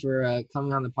 Marlon, for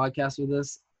coming on the podcast with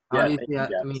us. Yeah, obviously, I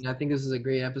mean, I think this is a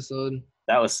great episode.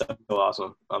 That was so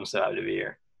awesome. I'm so happy to be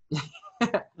here.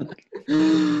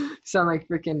 Sound like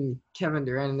freaking Kevin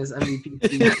Durant in his MVP.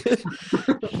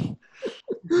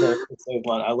 It's so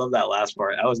fun. I love that last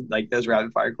part. I was like, those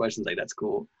rapid fire questions, like that's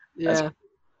cool. Yeah.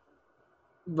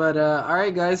 But all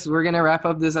right, guys, we're gonna wrap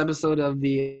up this episode of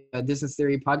the Distance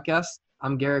Theory podcast.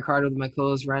 I'm Garrett Carter with my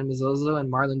co-host Ryan Mazzozo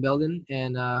and Marlon Belden,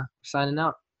 and signing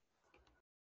out.